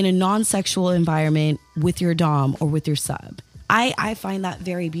in a non-sexual environment with your dom or with your sub. I find that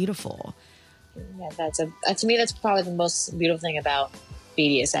very beautiful. Yeah, to me, that's probably the most beautiful thing about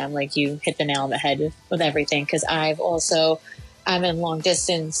BDSM. Like you hit the nail on the head with everything. Cause I'm in long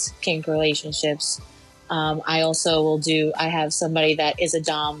distance kink relationships. I also I have somebody that is a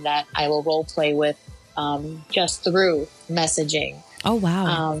dom that I will role play with, just through messaging. Oh,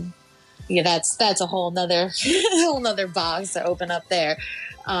 wow. Yeah, that's a whole nother box to open up there.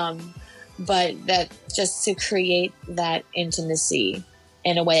 But that just to create that intimacy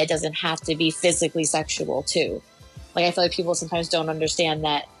in a way that doesn't have to be physically sexual too. Like I feel like people sometimes don't understand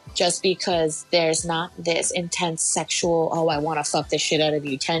that just because there's not this intense sexual, oh, I want to fuck the shit out of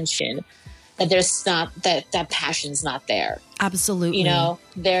you tension, that there's not that passion's not there. Absolutely.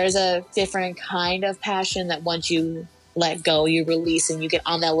 There's a different kind of passion that once you let go, you release and you get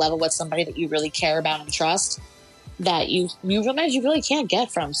on that level with somebody that you really care about and trust, that you realize you really can't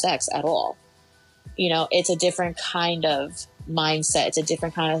get from sex at all. It's a different kind of mindset. It's a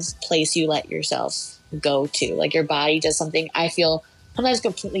different kind of place you let yourself go to. Like your body does something, I feel, sometimes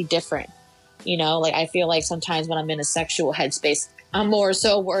completely different. Like I feel like sometimes when I'm in a sexual headspace, I'm more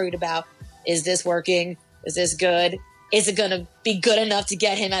so worried about, is this working? Is this good? Is it going to be good enough to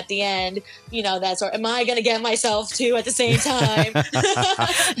get him at the end? That sort. Am I going to get myself too at the same time?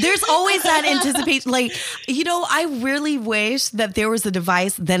 There's always that anticipation. Like, I really wish that there was a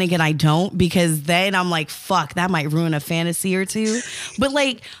device. Then again, I don't, because then I'm like, fuck, that might ruin a fantasy or two. But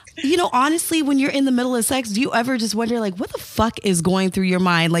like, honestly, when you're in the middle of sex, do you ever just wonder, like, what the fuck is going through your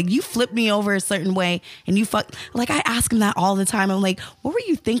mind? Like, you flip me over a certain way and you fuck. Like, I ask him that all the time. I'm like, what were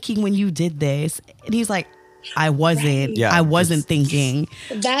you thinking when you did this? And he's like, I wasn't. Right. Yeah, I wasn't thinking.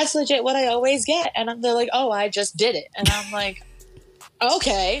 That's legit what I always get. And they're like, oh, I just did it. And I'm like,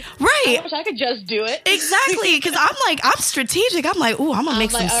 okay. Right. I wish I could just do it. Exactly. Because I'm strategic. I'm like, ooh, I'm going to make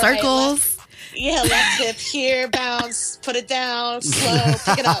some circles. Right, left hip here, bounce, put it down, slow,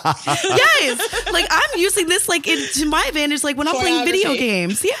 pick it up. Yes. Like I'm using this like to my advantage, like when I'm playing video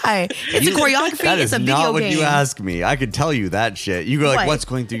games. Yeah. It's a choreography. That is it's a video not what game. you ask me. I could tell you that shit. You go like, what's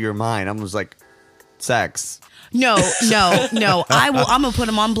going through your mind? I was like, sex. No. I'm gonna put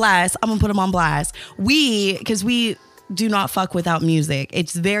him on blast. Because we do not fuck without music.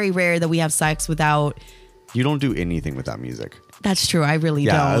 It's very rare that we have sex without. You don't do anything without music. That's true. I really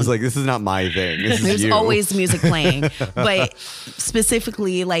don't. I was like, this is not my thing. There's always music playing. But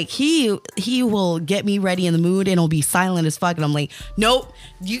specifically, like he will get me ready in the mood and it'll be silent as fuck. And I'm like, nope,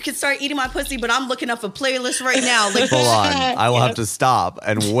 you can start eating my pussy, but I'm looking up a playlist right now. Like, full on. I will have to stop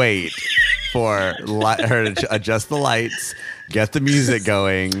and wait for her to adjust the lights, get the music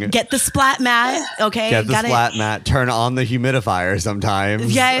going, get the splat mat. Okay, get the splat mat, turn on the humidifier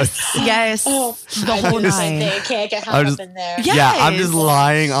sometimes. Yes. The whole nine. They can't get hung up in there. Yes. Yeah, I'm just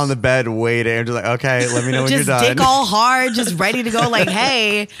lying on the bed waiting. I'm just like, okay, let me know when you're done. Just dick all hard, just ready to go. Like,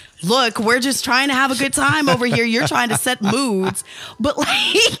 hey, look, we're just trying to have a good time over here. You're trying to set moods, but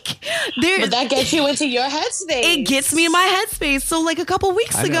like, but that gets you into your headspace. It gets me in my headspace. So like a couple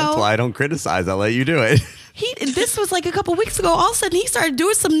weeks ago, that's why I don't criticize. I let you do it. This was like a couple weeks ago. All of a sudden, he started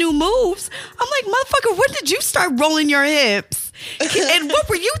doing some new moves. I'm like, motherfucker, when did you start rolling your hips? And what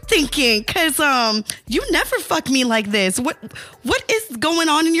were you thinking? Because you never fuck me like this. What is going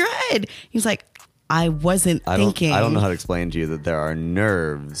on in your head? He's like, I wasn't thinking. I don't know how to explain to you that there are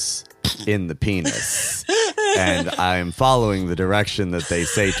nerves in the penis, and I'm following the direction that they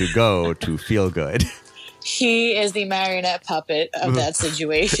say to go to feel good. He is the marionette puppet of that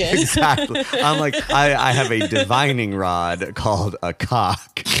situation. Exactly. I'm like, I have a divining rod called a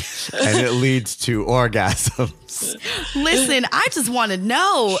cock, and it leads to orgasms. Listen, I just want to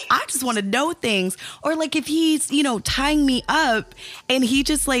know. I just want to know things. Or like if he's, tying me up and he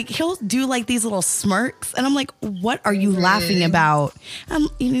just like, he'll do like these little smirks. And I'm like, what are you laughing about?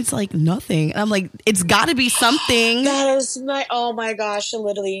 And it's like nothing. And I'm like, it's got to be something. That is oh my gosh.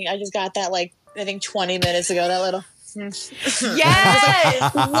 Literally, I just got that like, I think 20 minutes ago, that little.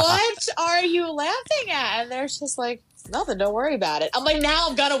 Yes. What are you laughing at? And they're just like, nothing, don't worry about it. I'm like, now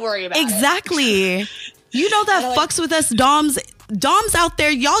I'm gonna worry about it. Exactly. You know that fucks with us doms. Doms out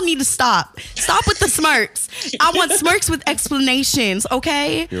there, y'all need to stop. Stop with the smirks. I want smirks with explanations,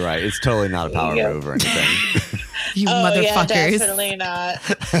 okay? You're right. It's totally not a power move or anything. You motherfuckers. Yeah, definitely not.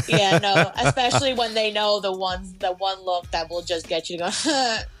 Yeah, no. Especially when they know the one look that will just get you to go,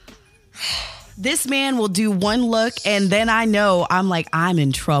 This man will do one look and then I know I'm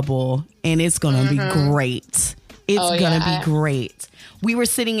in trouble and it's going to be great. It's going to be great. We were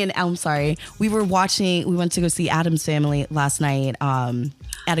sitting in, we went to go see Adam's Family last night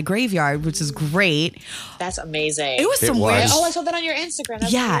at a graveyard, which is great. That's amazing. It was some weird. Oh, I saw that on your Instagram.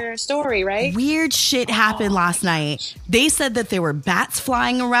 That's your story, right? Weird shit happened last night. They said that there were bats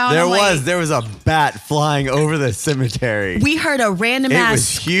flying around. There was a bat flying over the cemetery. We heard a random It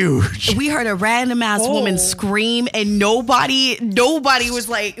was huge. We heard a random ass woman scream, and nobody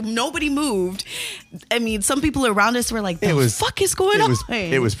moved. I mean, some people around us were like, "The fuck is going on?"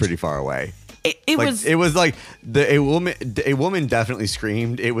 It was pretty far away. It was like a woman definitely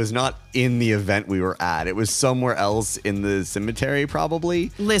screamed. It was not in the event we were at. It was somewhere else in the cemetery,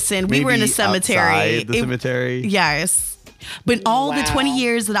 probably. Listen, we were in a cemetery. Outside the cemetery. Yes. But all the 20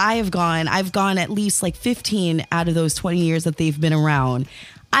 years that I have gone, I've gone at least like 15 out of those 20 years that they've been around.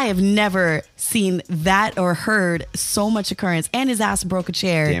 I have never seen that or heard so much occurrence. And his ass broke a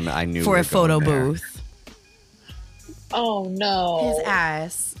chair. Damn it, I knew for a photo booth. Oh no. His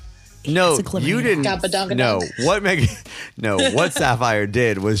ass. No, you didn't. What Sapphire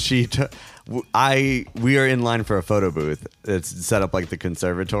did was we are in line for a photo booth. It's set up like the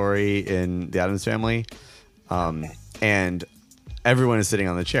conservatory in the Addams Family, and everyone is sitting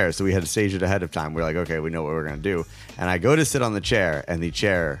on the chair. So we had to stage it ahead of time. We're like, okay, we know what we're gonna do. And I go to sit on the chair, and the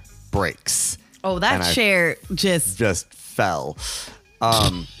chair breaks. Oh, that chair just fell.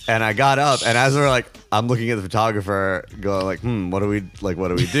 And I got up, and as we're like, I'm looking at the photographer, going like, what do we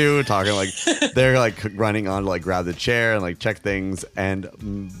do? Talking like they're like running on to like grab the chair and like check things. And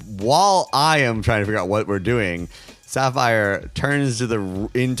while I am trying to figure out what we're doing, Sapphire turns to the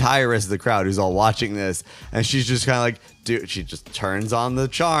entire rest of the crowd who's all watching this, and she's just kind of like, she just turns on the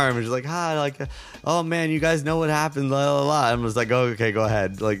charm and she's like, hi, like, oh man, you guys know what happened, la la la. And was like, oh, okay, go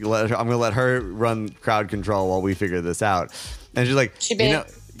ahead. Like, I'm gonna let her run crowd control while we figure this out. And she's like,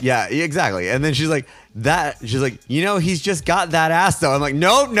 yeah, exactly. And then she's like, he's just got that ass though. I'm like,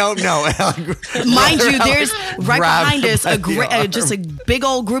 no. Mind you, there's right behind us just a big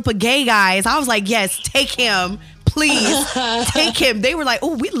old group of gay guys. I was like, yes, take him. Please take him. They were like,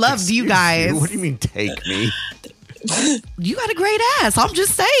 oh, we love you guys. What do you mean take me? You got a great ass. I'm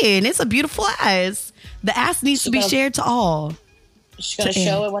just saying. It's a beautiful ass. The ass needs to be shared to all. She's going to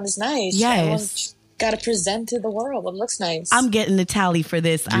show it when it's nice. Yes. Got to present to the world what looks nice. I'm getting the tally for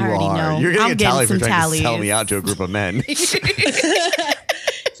this. I already know. You're getting I'm a tally getting for some trying tallies. to sell me out to a group of men. She's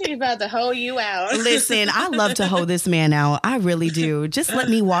about to hoe you out. Listen, I love to hoe this man out. I really do. Just let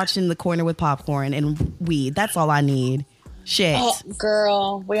me watch in the corner with popcorn and weed. That's all I need. Shit. Oh,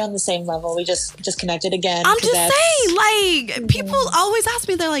 girl, we're on the same level. We just connected again. I'm just saying, like, people always ask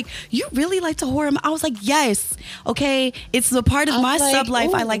me, they're like, you really like to whore him? I was like, yes. Okay. It's the part of my sub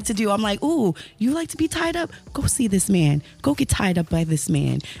life I like to do. I'm like, ooh, you like to be tied up? Go see this man. Go get tied up by this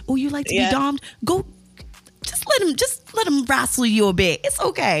man. Oh, you like to be domed? Go. Just let him wrestle you a bit. It's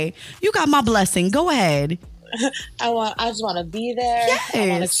okay. You got my blessing. Go ahead. I just want to be there. Yes. I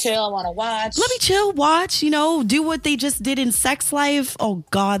want to chill. I want to watch. Let me chill, watch, do what they just did in Sex Life. Oh,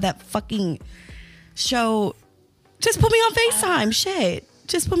 God, that fucking show. Just put me on FaceTime. Shit.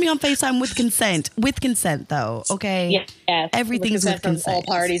 Just put me on FaceTime with consent. With consent, though, okay? Yeah. Everything's with consent.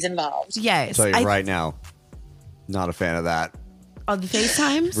 From all parties involved. Yes. I'll tell you right now, not a fan of that. Of the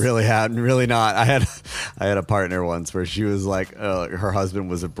FaceTimes? Really not. I had a partner once where she was like, her husband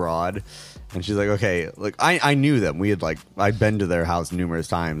was abroad. And she's like, okay, like I knew them. We had I'd been to their house numerous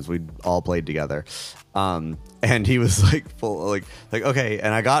times. We'd all played together. And he was like okay.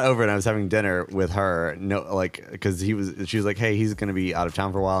 And I got over and I was having dinner with her. No, because she was like, hey, he's going to be out of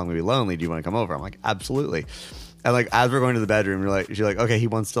town for a while. I'm going to be lonely. Do you want to come over? I'm like, absolutely. And as we're going to the bedroom, she's like, okay, he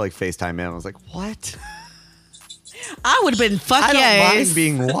wants to FaceTime in. I was like, what? I would have been I don't mind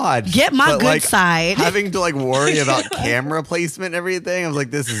being watched. Get my good side. Having to worry about camera placement and everything. I was like,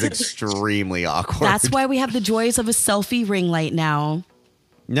 this is extrememely awkward. That's why we have the joys of a selfie ring light now.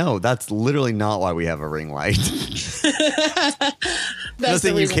 No, that's literally not why we have a ring light. That's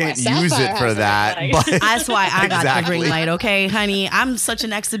saying you can't use it for that. But that's why I got the ring light, okay, honey? I'm such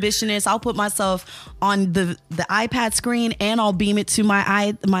an exhibitionist. I'll put myself on the iPad screen and I'll beam it to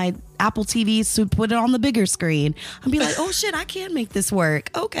my Apple TV to put it on the bigger screen. I'll be like, oh shit, I can make this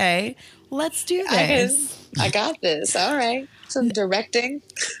work. Okay, let's do this. I got this. All right. Some directing.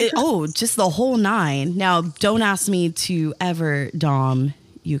 Just the whole 9. Now, don't ask me to ever dom,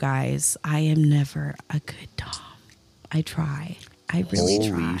 you guys. I am never a good dom. I try. I really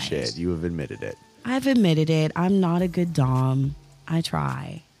try. Holy shit, you have admitted it. I've admitted it. I'm not a good dom. I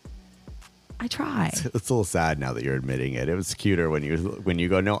try. It's a little sad now that you're admitting it. It was cuter when you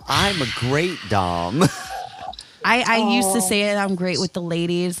go, no, I'm a great dom. I used to say it. I'm great with the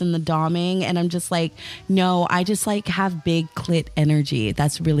ladies and the doming, and I'm just like, no, I just have big clit energy.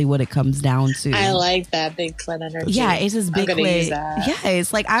 That's really what it comes down to. I like that big clit energy. Yeah, it's just big clit. Use that. Yeah,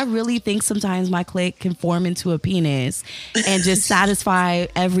 it's I really think sometimes my clit can form into a penis and just satisfy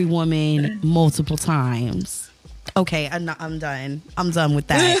every woman multiple times. Okay, I'm done. I'm done with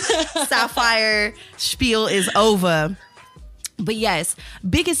that. Sapphire spiel is over. But yes,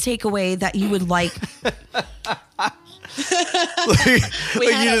 biggest takeaway that you would like. You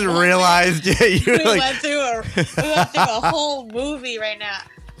just realized, we went through a whole movie right now.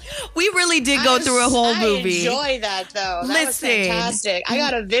 We really did go through a whole movie. I enjoy that, though. That was fantastic. I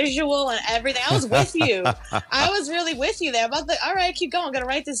got a visual and everything. I was with you. I was really with you there. All right, keep going. I'm going to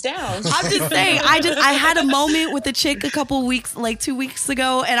write this down. I'm just saying, I had a moment with a chick a couple weeks, 2 weeks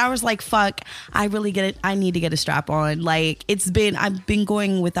ago, and I was like, fuck, I need to get a strap on. I've been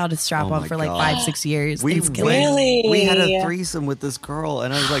going without a strap on for 5-6 years. We had a Really? threesome with this girl,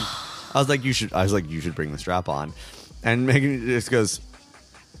 and I was like, you should bring the strap on. And Megan just goes,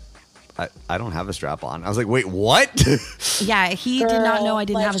 I don't have a strap on. I was like, wait, what? Yeah, he did not know I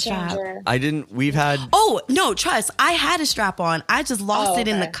didn't have a strap. I didn't. We've had. Oh, no, trust. I had a strap on. I just lost it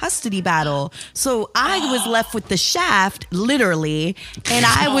in the custody battle. So I was left with the shaft, literally, and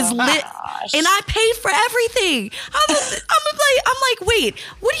I was lit. And I paid for everything. I'm like, wait,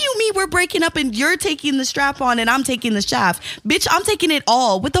 what do you mean we're breaking up and you're taking the strap on and I'm taking the shaft? Bitch, I'm taking it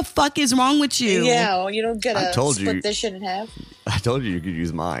all. What the fuck is wrong with you? Yeah, well, you don't get to split this shit in half. I told you could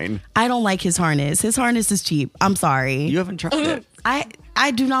use mine. I don't like his harness. His harness is cheap. I'm sorry. You haven't tried it.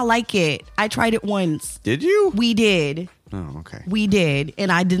 I do not like it. I tried it once. Did you? We did. Oh, okay. We did,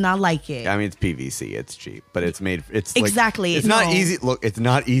 and I did not like it. I mean, it's PVC. It's cheap, but it's made. It's exactly. It's not easy. Look, it's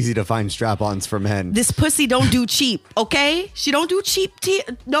not easy to find strap-ons for men. This pussy don't do cheap. Okay, she don't do cheap.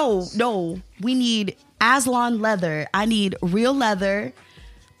 No. We need Aslan leather. I need real leather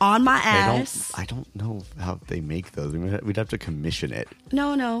on my ass. I don't know how they make those. We'd have to commission it.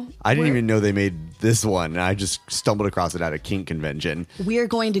 No. I didn't even know they made this one. I just stumbled across it at a kink convention. We're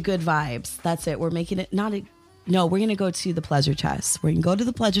going to Good Vibes. That's it. We're making it not a. No, we're going to go to the Pleasure Chest. We're going to go to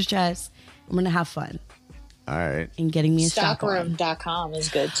the Pleasure Chest. I'm going to have fun. All right. And getting me a strap on. Stockroom.com is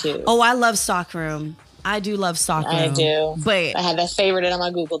good, too. Oh, I love Stockroom. I do love Stockroom. I do. But I have that favorited on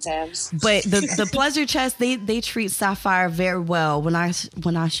my Google tabs. But the Pleasure Chest, they treat Sapphire very well when I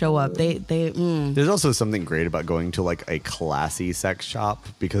show up. There's also something great about going to a classy sex shop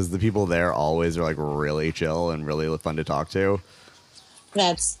because the people there always are really chill and really fun to talk to.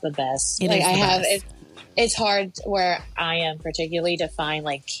 That's the best. It is the best. it's hard where I am particularly to find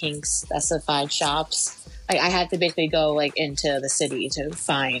like kink specified shops. Like I have to basically go like into the city to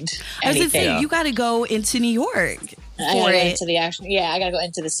find anything. I was gonna say, you got to go into New York for it. Into the action. Yeah, I gotta go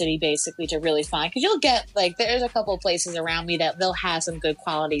into the city basically to really find, because you'll get like there's a couple of places around me that they'll have some good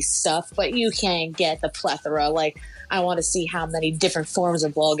quality stuff, but you can't get the plethora. Like I want to see how many different forms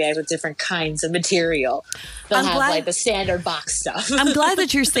of ball gags with different kinds of material. They'll have like the standard box stuff. I'm glad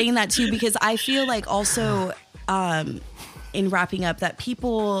that you're saying that too, because I feel like also in wrapping up that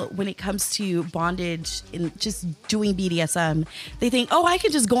people, when it comes to bondage and just doing BDSM, they think, oh, I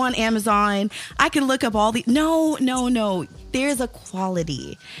can just go on Amazon. I can look up all the... No. There's a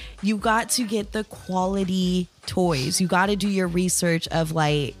quality. You got to get the quality toys. You got to do your research of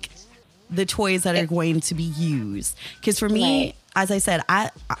like the toys that are going to be used. Because for me, as I said, I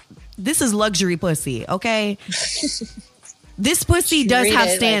this is luxury pussy, okay? This pussy does have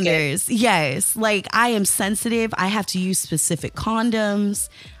standards. Like yes. Like I am sensitive. I have to use specific condoms.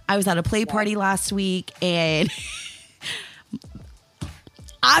 I was at a play party last week and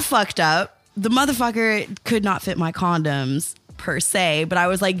I fucked up. The motherfucker could not fit my condoms per se, but I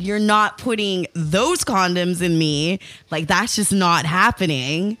was like, you're not putting those condoms in me. Like that's just not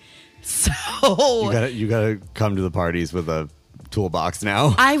happening. So you gotta come to the parties with a toolbox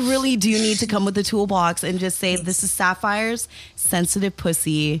now. I really do need to come with the toolbox and just say, this is Sapphire's sensitive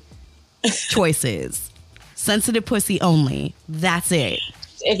pussy choices. Sensitive pussy only. That's it.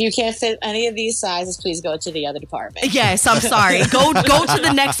 If you can't fit any of these sizes, please go to the other department. Yes, I'm sorry. Go to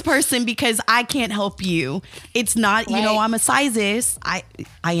the next person because I can't help you. It's not, you know, I'm a sizist. I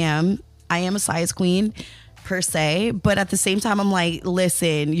am a size queen per se, but at the same time I'm like,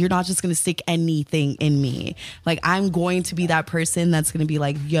 listen, you're not just gonna stick anything in me. Like I'm going to be that person that's gonna be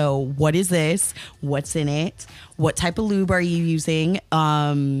like, yo, what is this? What's in it? What type of lube are you using?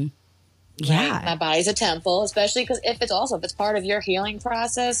 Yeah, my body's a temple, especially because if it's part of your healing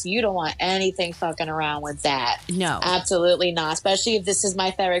process, you don't want anything fucking around with that. No, absolutely not, especially if this is my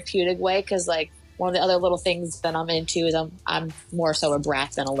therapeutic way, because like one of the other little things that I'm into is I'm more so a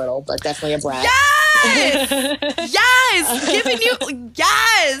brat than a little, but definitely a brat. Yes, giving you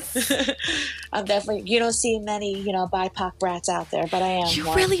yes. I'm definitely, you don't see many, BIPOC brats out there, but I am. You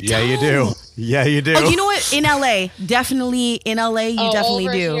one. really do. Yeah, you do. Yeah, you do. Oh, you know what? In LA, definitely in LA, you definitely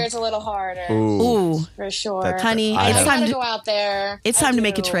over do. Here it's a little harder. Ooh, for sure, honey. It's time to go out there. It's time to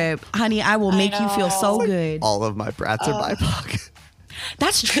make a trip, honey. I will make you feel so good. All of my brats are BIPOC.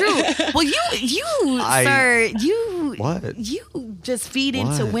 That's true. Well, sir, you just feed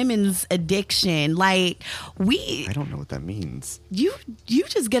into women's addiction. Like I don't know what that means. You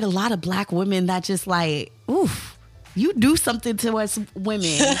just get a lot of black women that just like, oof, you do something to us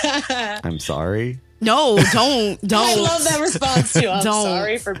women. I'm sorry. No, don't. I love that response too. I'm Don't.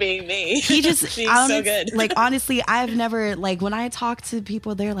 sorry for being me. He just so good. Like honestly, I've never like when I talk to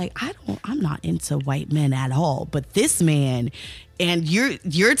people, they're like, I'm not into white men at all. But this man, and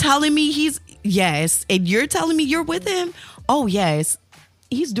you're telling me and you're telling me you're with him. Oh yes,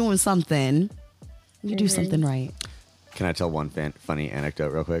 he's doing something. You do something right. Can I tell one funny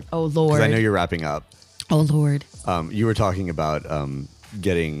anecdote real quick? Oh Lord, because I know you're wrapping up. Oh Lord, you were talking about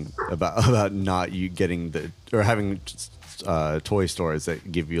about not you getting having toy stores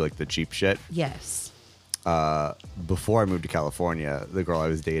that give you like the cheap shit. Yes. Before I moved to California, the girl I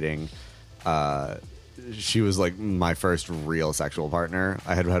was dating, she was like my first real sexual partner.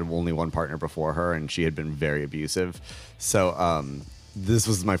 I had only one partner before her, and she had been very abusive. So this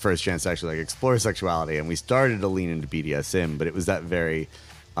was my first chance to actually like explore sexuality, and we started to lean into BDSM. But it was that very,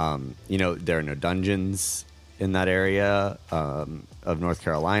 there are no dungeons in that area of North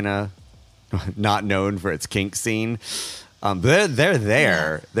Carolina, not known for its kink scene. They're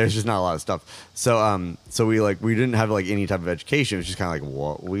there. Yeah. There's just not a lot of stuff. So we didn't have like any type of education. It was just kind of like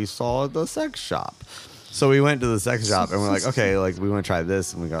what we saw at the sex shop. So we went to the sex shop and we're like, okay, like we want to try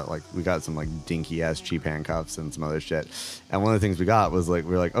this, and we got some like dinky ass cheap handcuffs and some other shit. And one of the things we got was like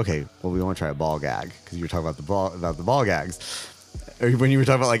we were like, okay, well we want to try a ball gag, because you were talking about the ball gags. When you were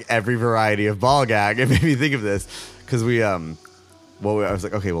talking about like every variety of ball gag, it made me think of this because I was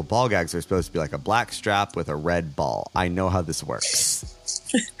like, okay, well, ball gags are supposed to be like a black strap with a red ball. I know how this works.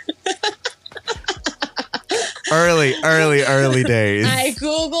 Early days. I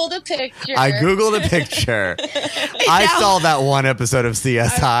Googled a picture. I saw that one episode of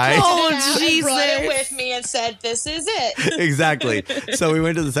CSI. Oh, Jesus. I brought it with me and said, this is it. Exactly. So we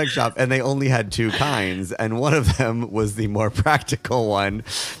went to the sex shop, and they only had two kinds, and one of them was the more practical one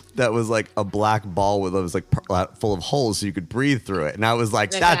that was like a black ball that was like full of holes so you could breathe through it. And I was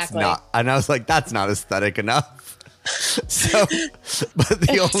like, that's not aesthetic enough. So, but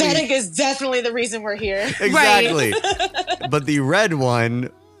the Aesthetic is definitely the reason we're here. Exactly. But the red one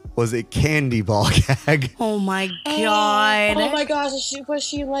was a candy ball gag. Oh my God. Oh my gosh, was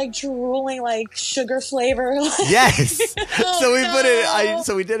she like drooling like sugar flavor? Yes. So we put it, no.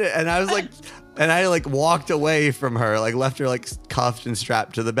 so we did it, and I was like, and I like walked away from her, like left her like cuffed and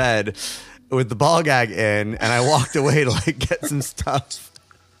strapped to the bed with the ball gag in, and I walked away to like get some stuff.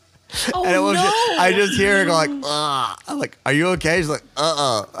 Oh, And no. I just hear her go like, ugh. I'm like, are you okay? She's like,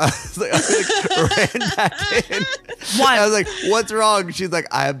 I was like, ran back in. What? I was like, what's wrong? She's like,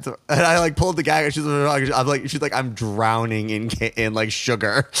 and I like pulled the gag. And she's like, she's like, I'm drowning in like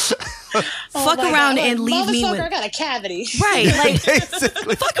sugar. Fuck my around God, and leave me motherfucker, with I got a cavity. right, like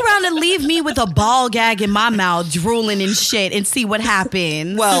Basically. fuck around and leave me with a ball gag in my mouth, drooling and shit, and see what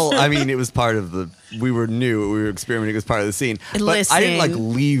happens. Well, I mean, it was part of the. We were new. We were experimenting as part of the scene. But Listen. I didn't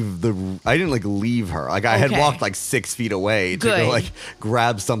like leave her. Like I had Okay. walked like 6 feet away to Good. go like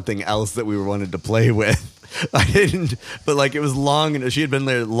grab something else that we wanted to play with. I didn't, but like it was long enough. She had been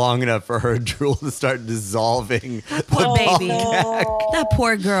there long enough for her drool to start dissolving. Poor the baby. ball gag. That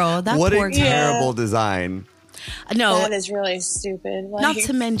poor girl. That What poor a girl. terrible design. No, That is really stupid. Like, not to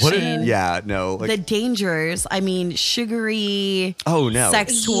What? mention Yeah, no. Like, the dangers. I mean, sugary oh no.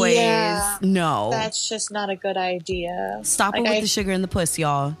 sex toys. Yeah. No. that's just not a good idea. Stop it Like, with the sugar in the puss,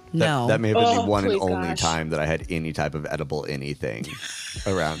 y'all. That, No. that may have been the Oh, one and please, only gosh. time that I had any type of edible anything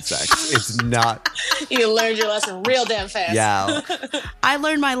around sex. It's not. You learned your lesson real damn fast. Yeah. I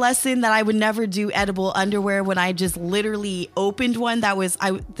learned my lesson that I would never do edible underwear when I just literally opened one.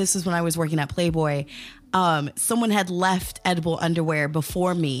 This is when I was working at Playboy. Someone had left edible underwear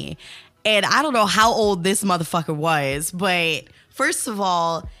before me. And I don't know how old this motherfucker was, but first of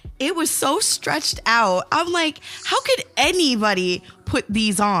all, it was so stretched out. I'm like, how could anybody put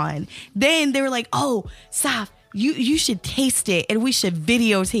these on? Then they were like, oh, Saf, you should taste it and we should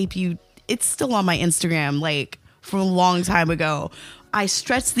videotape you. It's still on my Instagram, like from a long time ago. I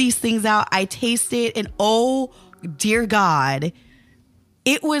stretched these things out. I taste it, and oh dear God,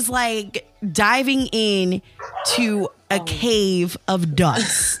 it was like diving in to a cave of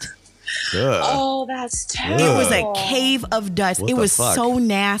dust. Ugh. Oh, that's terrible. It was a cave of dust. What It the was fuck? so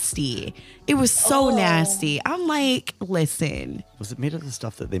nasty. It was so nasty. I'm like, listen, Was it made of the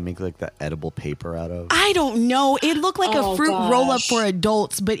stuff that they make like that edible paper out of? I don't know. It looked like a Oh, fruit roll up gosh. for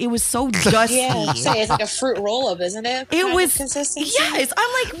adults, but it was so dusty. Yeah, say it's like a fruit roll up, isn't it? It Kind of was consistency. yes.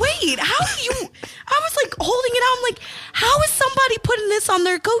 I'm like, wait, how do you? I was like holding it out. I'm like, how is somebody putting this on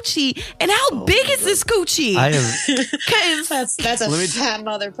their coochie? And how big is this coochie? I have. Because That's a Let me- fat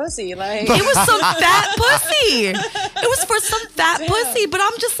mother pussy. Like it was some fat pussy. It was for some fat Damn. pussy. But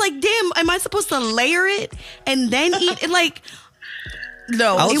I'm just like, damn, am I supposed to layer it and then eat it? Like,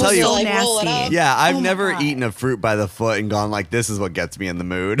 no, I'll it tell was you- so Like, roll it nasty. up. Yeah, I've Oh my never God. eaten a fruit by the foot and gone like, this is what gets me in the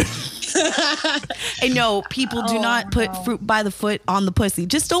mood. And no, people do not put fruit by the foot on the pussy.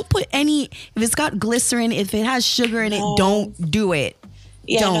 Just don't put any. If it's got glycerin, if it has sugar in it, No. don't do it.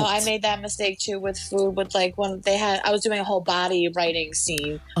 Yeah, no, Don't. I made that mistake too with food. With like when they had, I was doing a whole body writing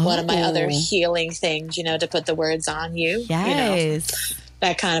scene. One of my other Oh. healing things, to put the words on you. Yes.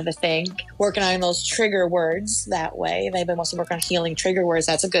 That kind of a thing. Working on those trigger words that way. If anybody wants to work on healing trigger words,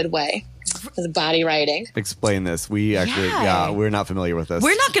 that's a good way for the body writing. Explain this. We actually, Yeah. we're not familiar with this.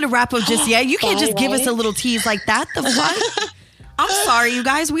 We're not going to wrap up just yet. You can't just give us a Bye-bye. little tease like that. The fuck? I'm sorry, you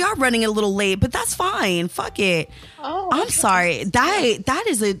guys. We are running a little late, but that's fine. Fuck it. Oh, I'm sorry. That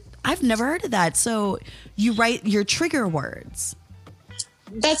is a. I've never heard of that. So you write your trigger words.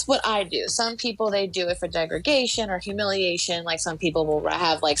 that's what I do. Some people, they do it for degradation or humiliation. Like some people will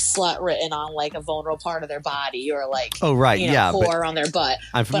have like slut written on like a vulnerable part of their body or like, Oh, right. Yeah, but whore on their butt.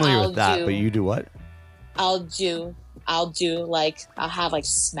 I'm familiar I'll with that. do- But you do what? I'll do like, I'll have like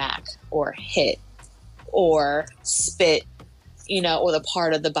smack or hit or spit, or the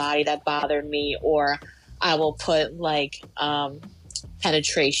part of the body that bothered me, or I will put like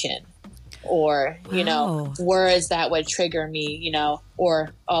penetration or, Wow. words that would trigger me,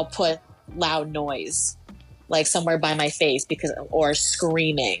 or I'll put loud noise like somewhere by my face or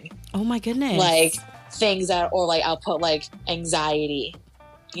screaming, Oh my goodness. like things that, or like I'll put like anxiety,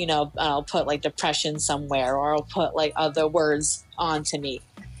 I'll put like depression somewhere, or I'll put like other words onto me.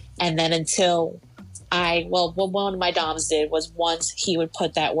 And then until what one of my doms did was once he would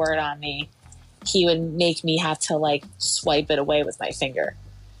put that word on me, he would make me have to like swipe it away with my finger.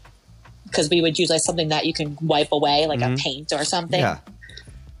 Because we would use like something that you can wipe away, like a paint or something. Yeah.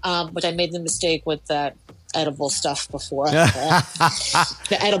 Which I made the mistake with that edible stuff before.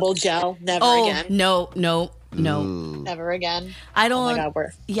 The edible gel, never again. no. No. Never again. I don't. Oh my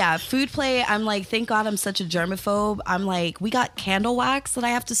God, yeah, food play. I'm like, thank God I'm such a germaphobe. I'm like, we got candle wax that I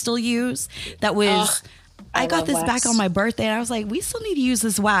have to still use. That was, I got this wax. back on my birthday, and I was like, we still need to use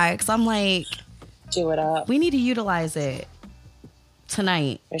this wax. I'm like, do it up. we need to utilize it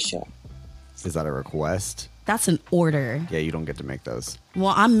tonight. For sure. Is that a request? That's an order. Yeah, you don't get to make those.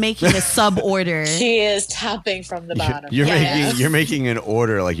 Well, I'm making a sub order. She is tapping from the bottom. You're making an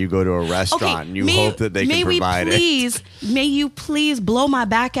order like you go to a restaurant and you hope that they can provide it. May you please blow my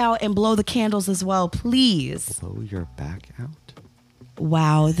back out and blow the candles as well, please. Blow your back out?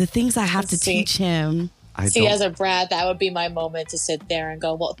 Wow, the things I have to teach him. See, as a brat, that would be my moment to sit there and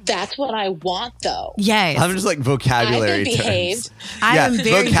go, well, that's what I want, though. Yes. I'm just like vocabulary terms. Behaved. I am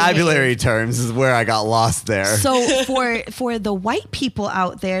very vocabulary behaved. terms is where I got lost there. So for the white people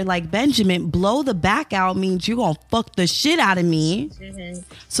out there like Benjamin, blow the back out means you're going to fuck the shit out of me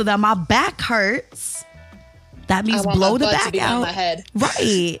so that my back hurts. That means blow the back out. On my head.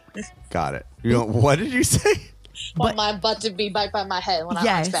 Right. Got it. What did you say? Want my butt to be back by my head when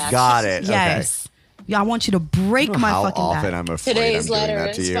I was back. Got it. Yes. Yeah, I want you to break my fucking back. How often I'm afraid Today's I'm doing letter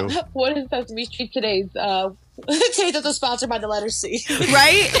that to you. What is Sesame Street today's? Today's is sponsored by the letter C.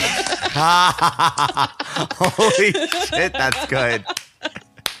 Right? Holy shit, that's good.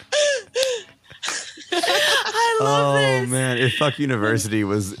 I love this. Oh man, if Fuck University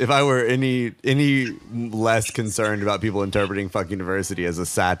was, if I were any less concerned about people interpreting Fuck University as a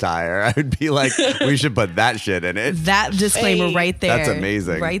satire, I would be like, we should put that shit in it. That disclaimer right there. That's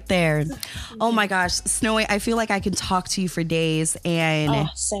amazing. Right there. Oh my gosh, Snowie, I feel like I can talk to you for days, and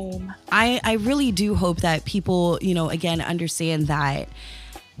same. I really do hope that people, again, understand that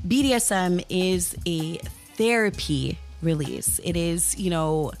BDSM is a therapy release. It is,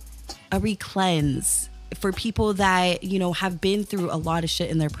 a recleanse for people that, have been through a lot of shit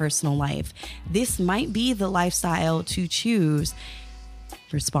in their personal life. This might be the lifestyle to choose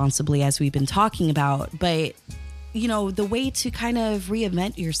responsibly, as we've been talking about, but the way to kind of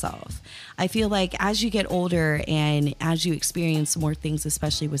reinvent yourself. I feel like as you get older and as you experience more things,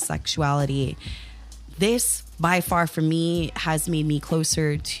 especially with sexuality, this by far for me has made me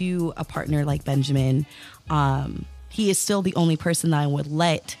closer to a partner like Benjamin. He is still the only person that I would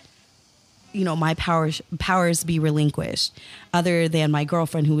let my powers be relinquished, other than my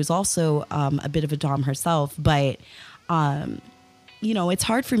girlfriend, who is also a bit of a dom herself. But it's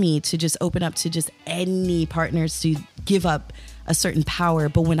hard for me to just open up to just any partners to give up a certain power.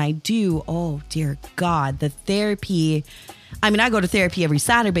 But when I do, oh dear God, the therapy. I mean, I go to therapy every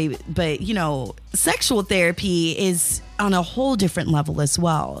Saturday, but sexual therapy is on a whole different level as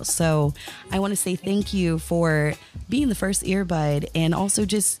well. So I want to say thank you for being the first earbud, and also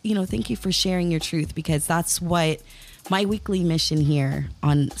just, thank you for sharing your truth, because that's what my weekly mission here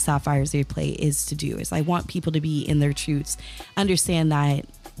on Sapphire's Earplay is to do. Is I want people to be in their truths, understand that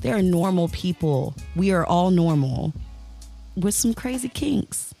there are normal people. We are all normal with some crazy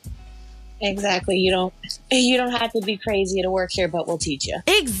kinks. Exactly. You don't have to be crazy to work here, but we'll teach you.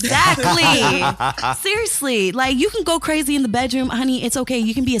 Exactly. Seriously. Like, you can go crazy in the bedroom, honey. It's okay.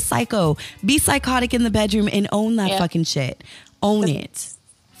 You can be a psycho. Be psychotic in the bedroom and own that fucking shit. Own it.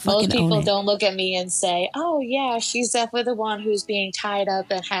 Most people don't look at me and say, oh yeah, she's definitely the one who's being tied up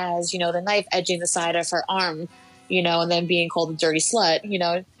and has, the knife edging the side of her arm, and then being called a dirty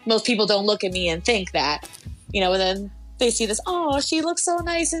slut. Most people don't look at me and think that, and then they see this, oh, she looks so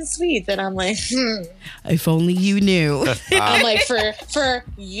nice and sweet. Then I'm like, if only you knew. I'm like, for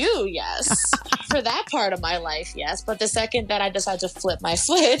you, yes. For that part of my life, yes. But the second that I decide to flip my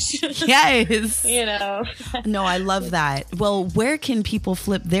switch, yes. No, I love that. Well, where can people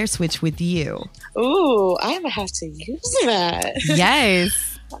flip their switch with you? Ooh, I'm going to have to use that.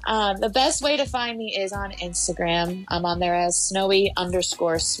 Yes. The best way to find me is on Instagram. I'm on there as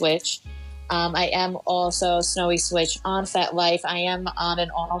Snowie_Switch. I am also Snowie Switch on FetLife. I am on and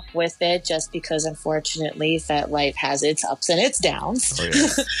off with it just because, unfortunately, FetLife has its ups and its downs. Oh,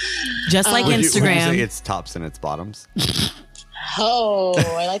 yeah. Just like Instagram. Would you say its tops and its bottoms? Oh,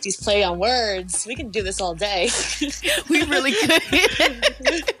 I like these play on words. We can do this all day. We really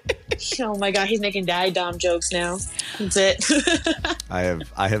could. Oh my God, he's making daddy dom jokes now. That's it. I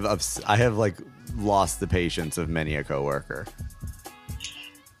have like lost the patience of many a coworker.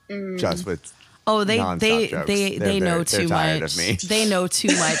 Just with they know too much. Of me. They know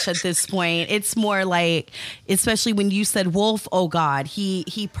too much at this point. It's more like, especially when you said wolf, oh God,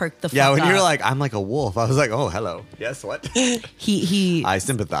 he perked the fuck up. Yeah, when you're like, I'm like a wolf, I was like, oh hello. Yes, what? I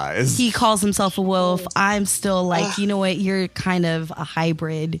sympathize. He calls himself a wolf. I'm still like, you know what, you're kind of a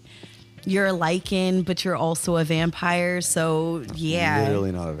hybrid. you're a lichen, but you're also a vampire. So yeah,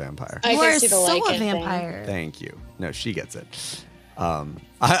 Literally not a vampire. I you can are see the so lichen a vampire. Thank you. No, she gets it.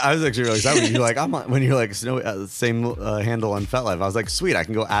 I was actually really excited when you're like, when you're like Snowie, same handle on FetLife. I was like, sweet, I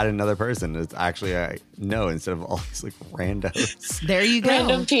can go add another person. It's actually I know instead of all these like randos. There you go.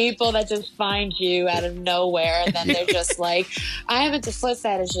 Random people that just find you out of nowhere, and then they're just like, I am into foot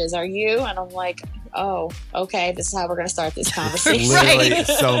fetishes. Are you? And I'm like, oh, okay. This is how we're going to start this conversation. Literally, Right.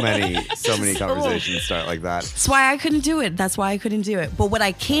 so many conversations start like that. That's why I couldn't do it. That's why I couldn't do it. But what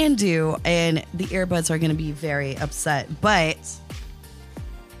I can do, and the earbuds are going to be very upset, but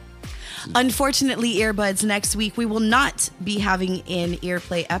unfortunately, earbuds, next week we will not be having an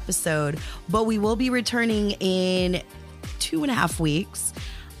earplay episode, but we will be returning in 2.5 weeks.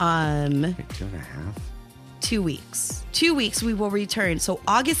 Wait, 2.5? 2 weeks. 2 weeks we will return. So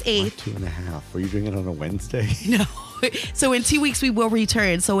August 8th. 2.5. Were you doing it on a Wednesday? No. So in 2 weeks we will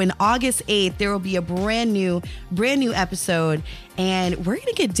return. So in August 8th, there will be a brand new episode, and we're going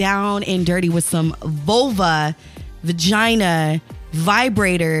to get down and dirty with some vulva, vagina,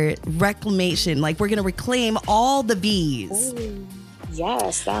 vibrator reclamation. Like, we're going to reclaim all the V's. Ooh,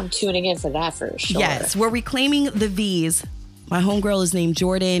 yes, I'm tuning in for that for sure. Yes, we're reclaiming the V's. My homegirl is named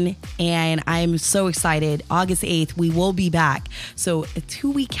Jordan, and I'm so excited. August 8th, we will be back. So a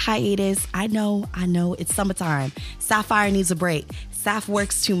 2-week hiatus. I know, it's summertime. Sapphire needs a break. Saf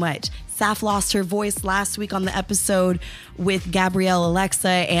works too much. Saf lost her voice last week on the episode with Gabrielle Alexa,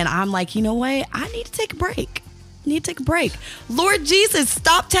 and I'm like, you know what? I need to take a break. Lord Jesus,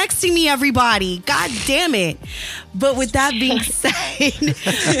 stop texting me, everybody. God damn it. But with that being said,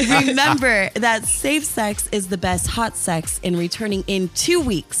 remember that safe sex is the best hot sex, and returning in 2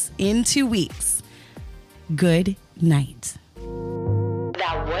 weeks. Good night.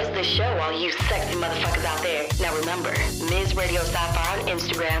 That was the show, all you sexy motherfuckers out there. Now remember, Ms. Radio Sapphire on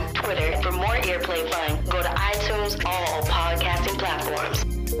Instagram, Twitter. For more earplay fun, go to iTunes, all podcasting platforms.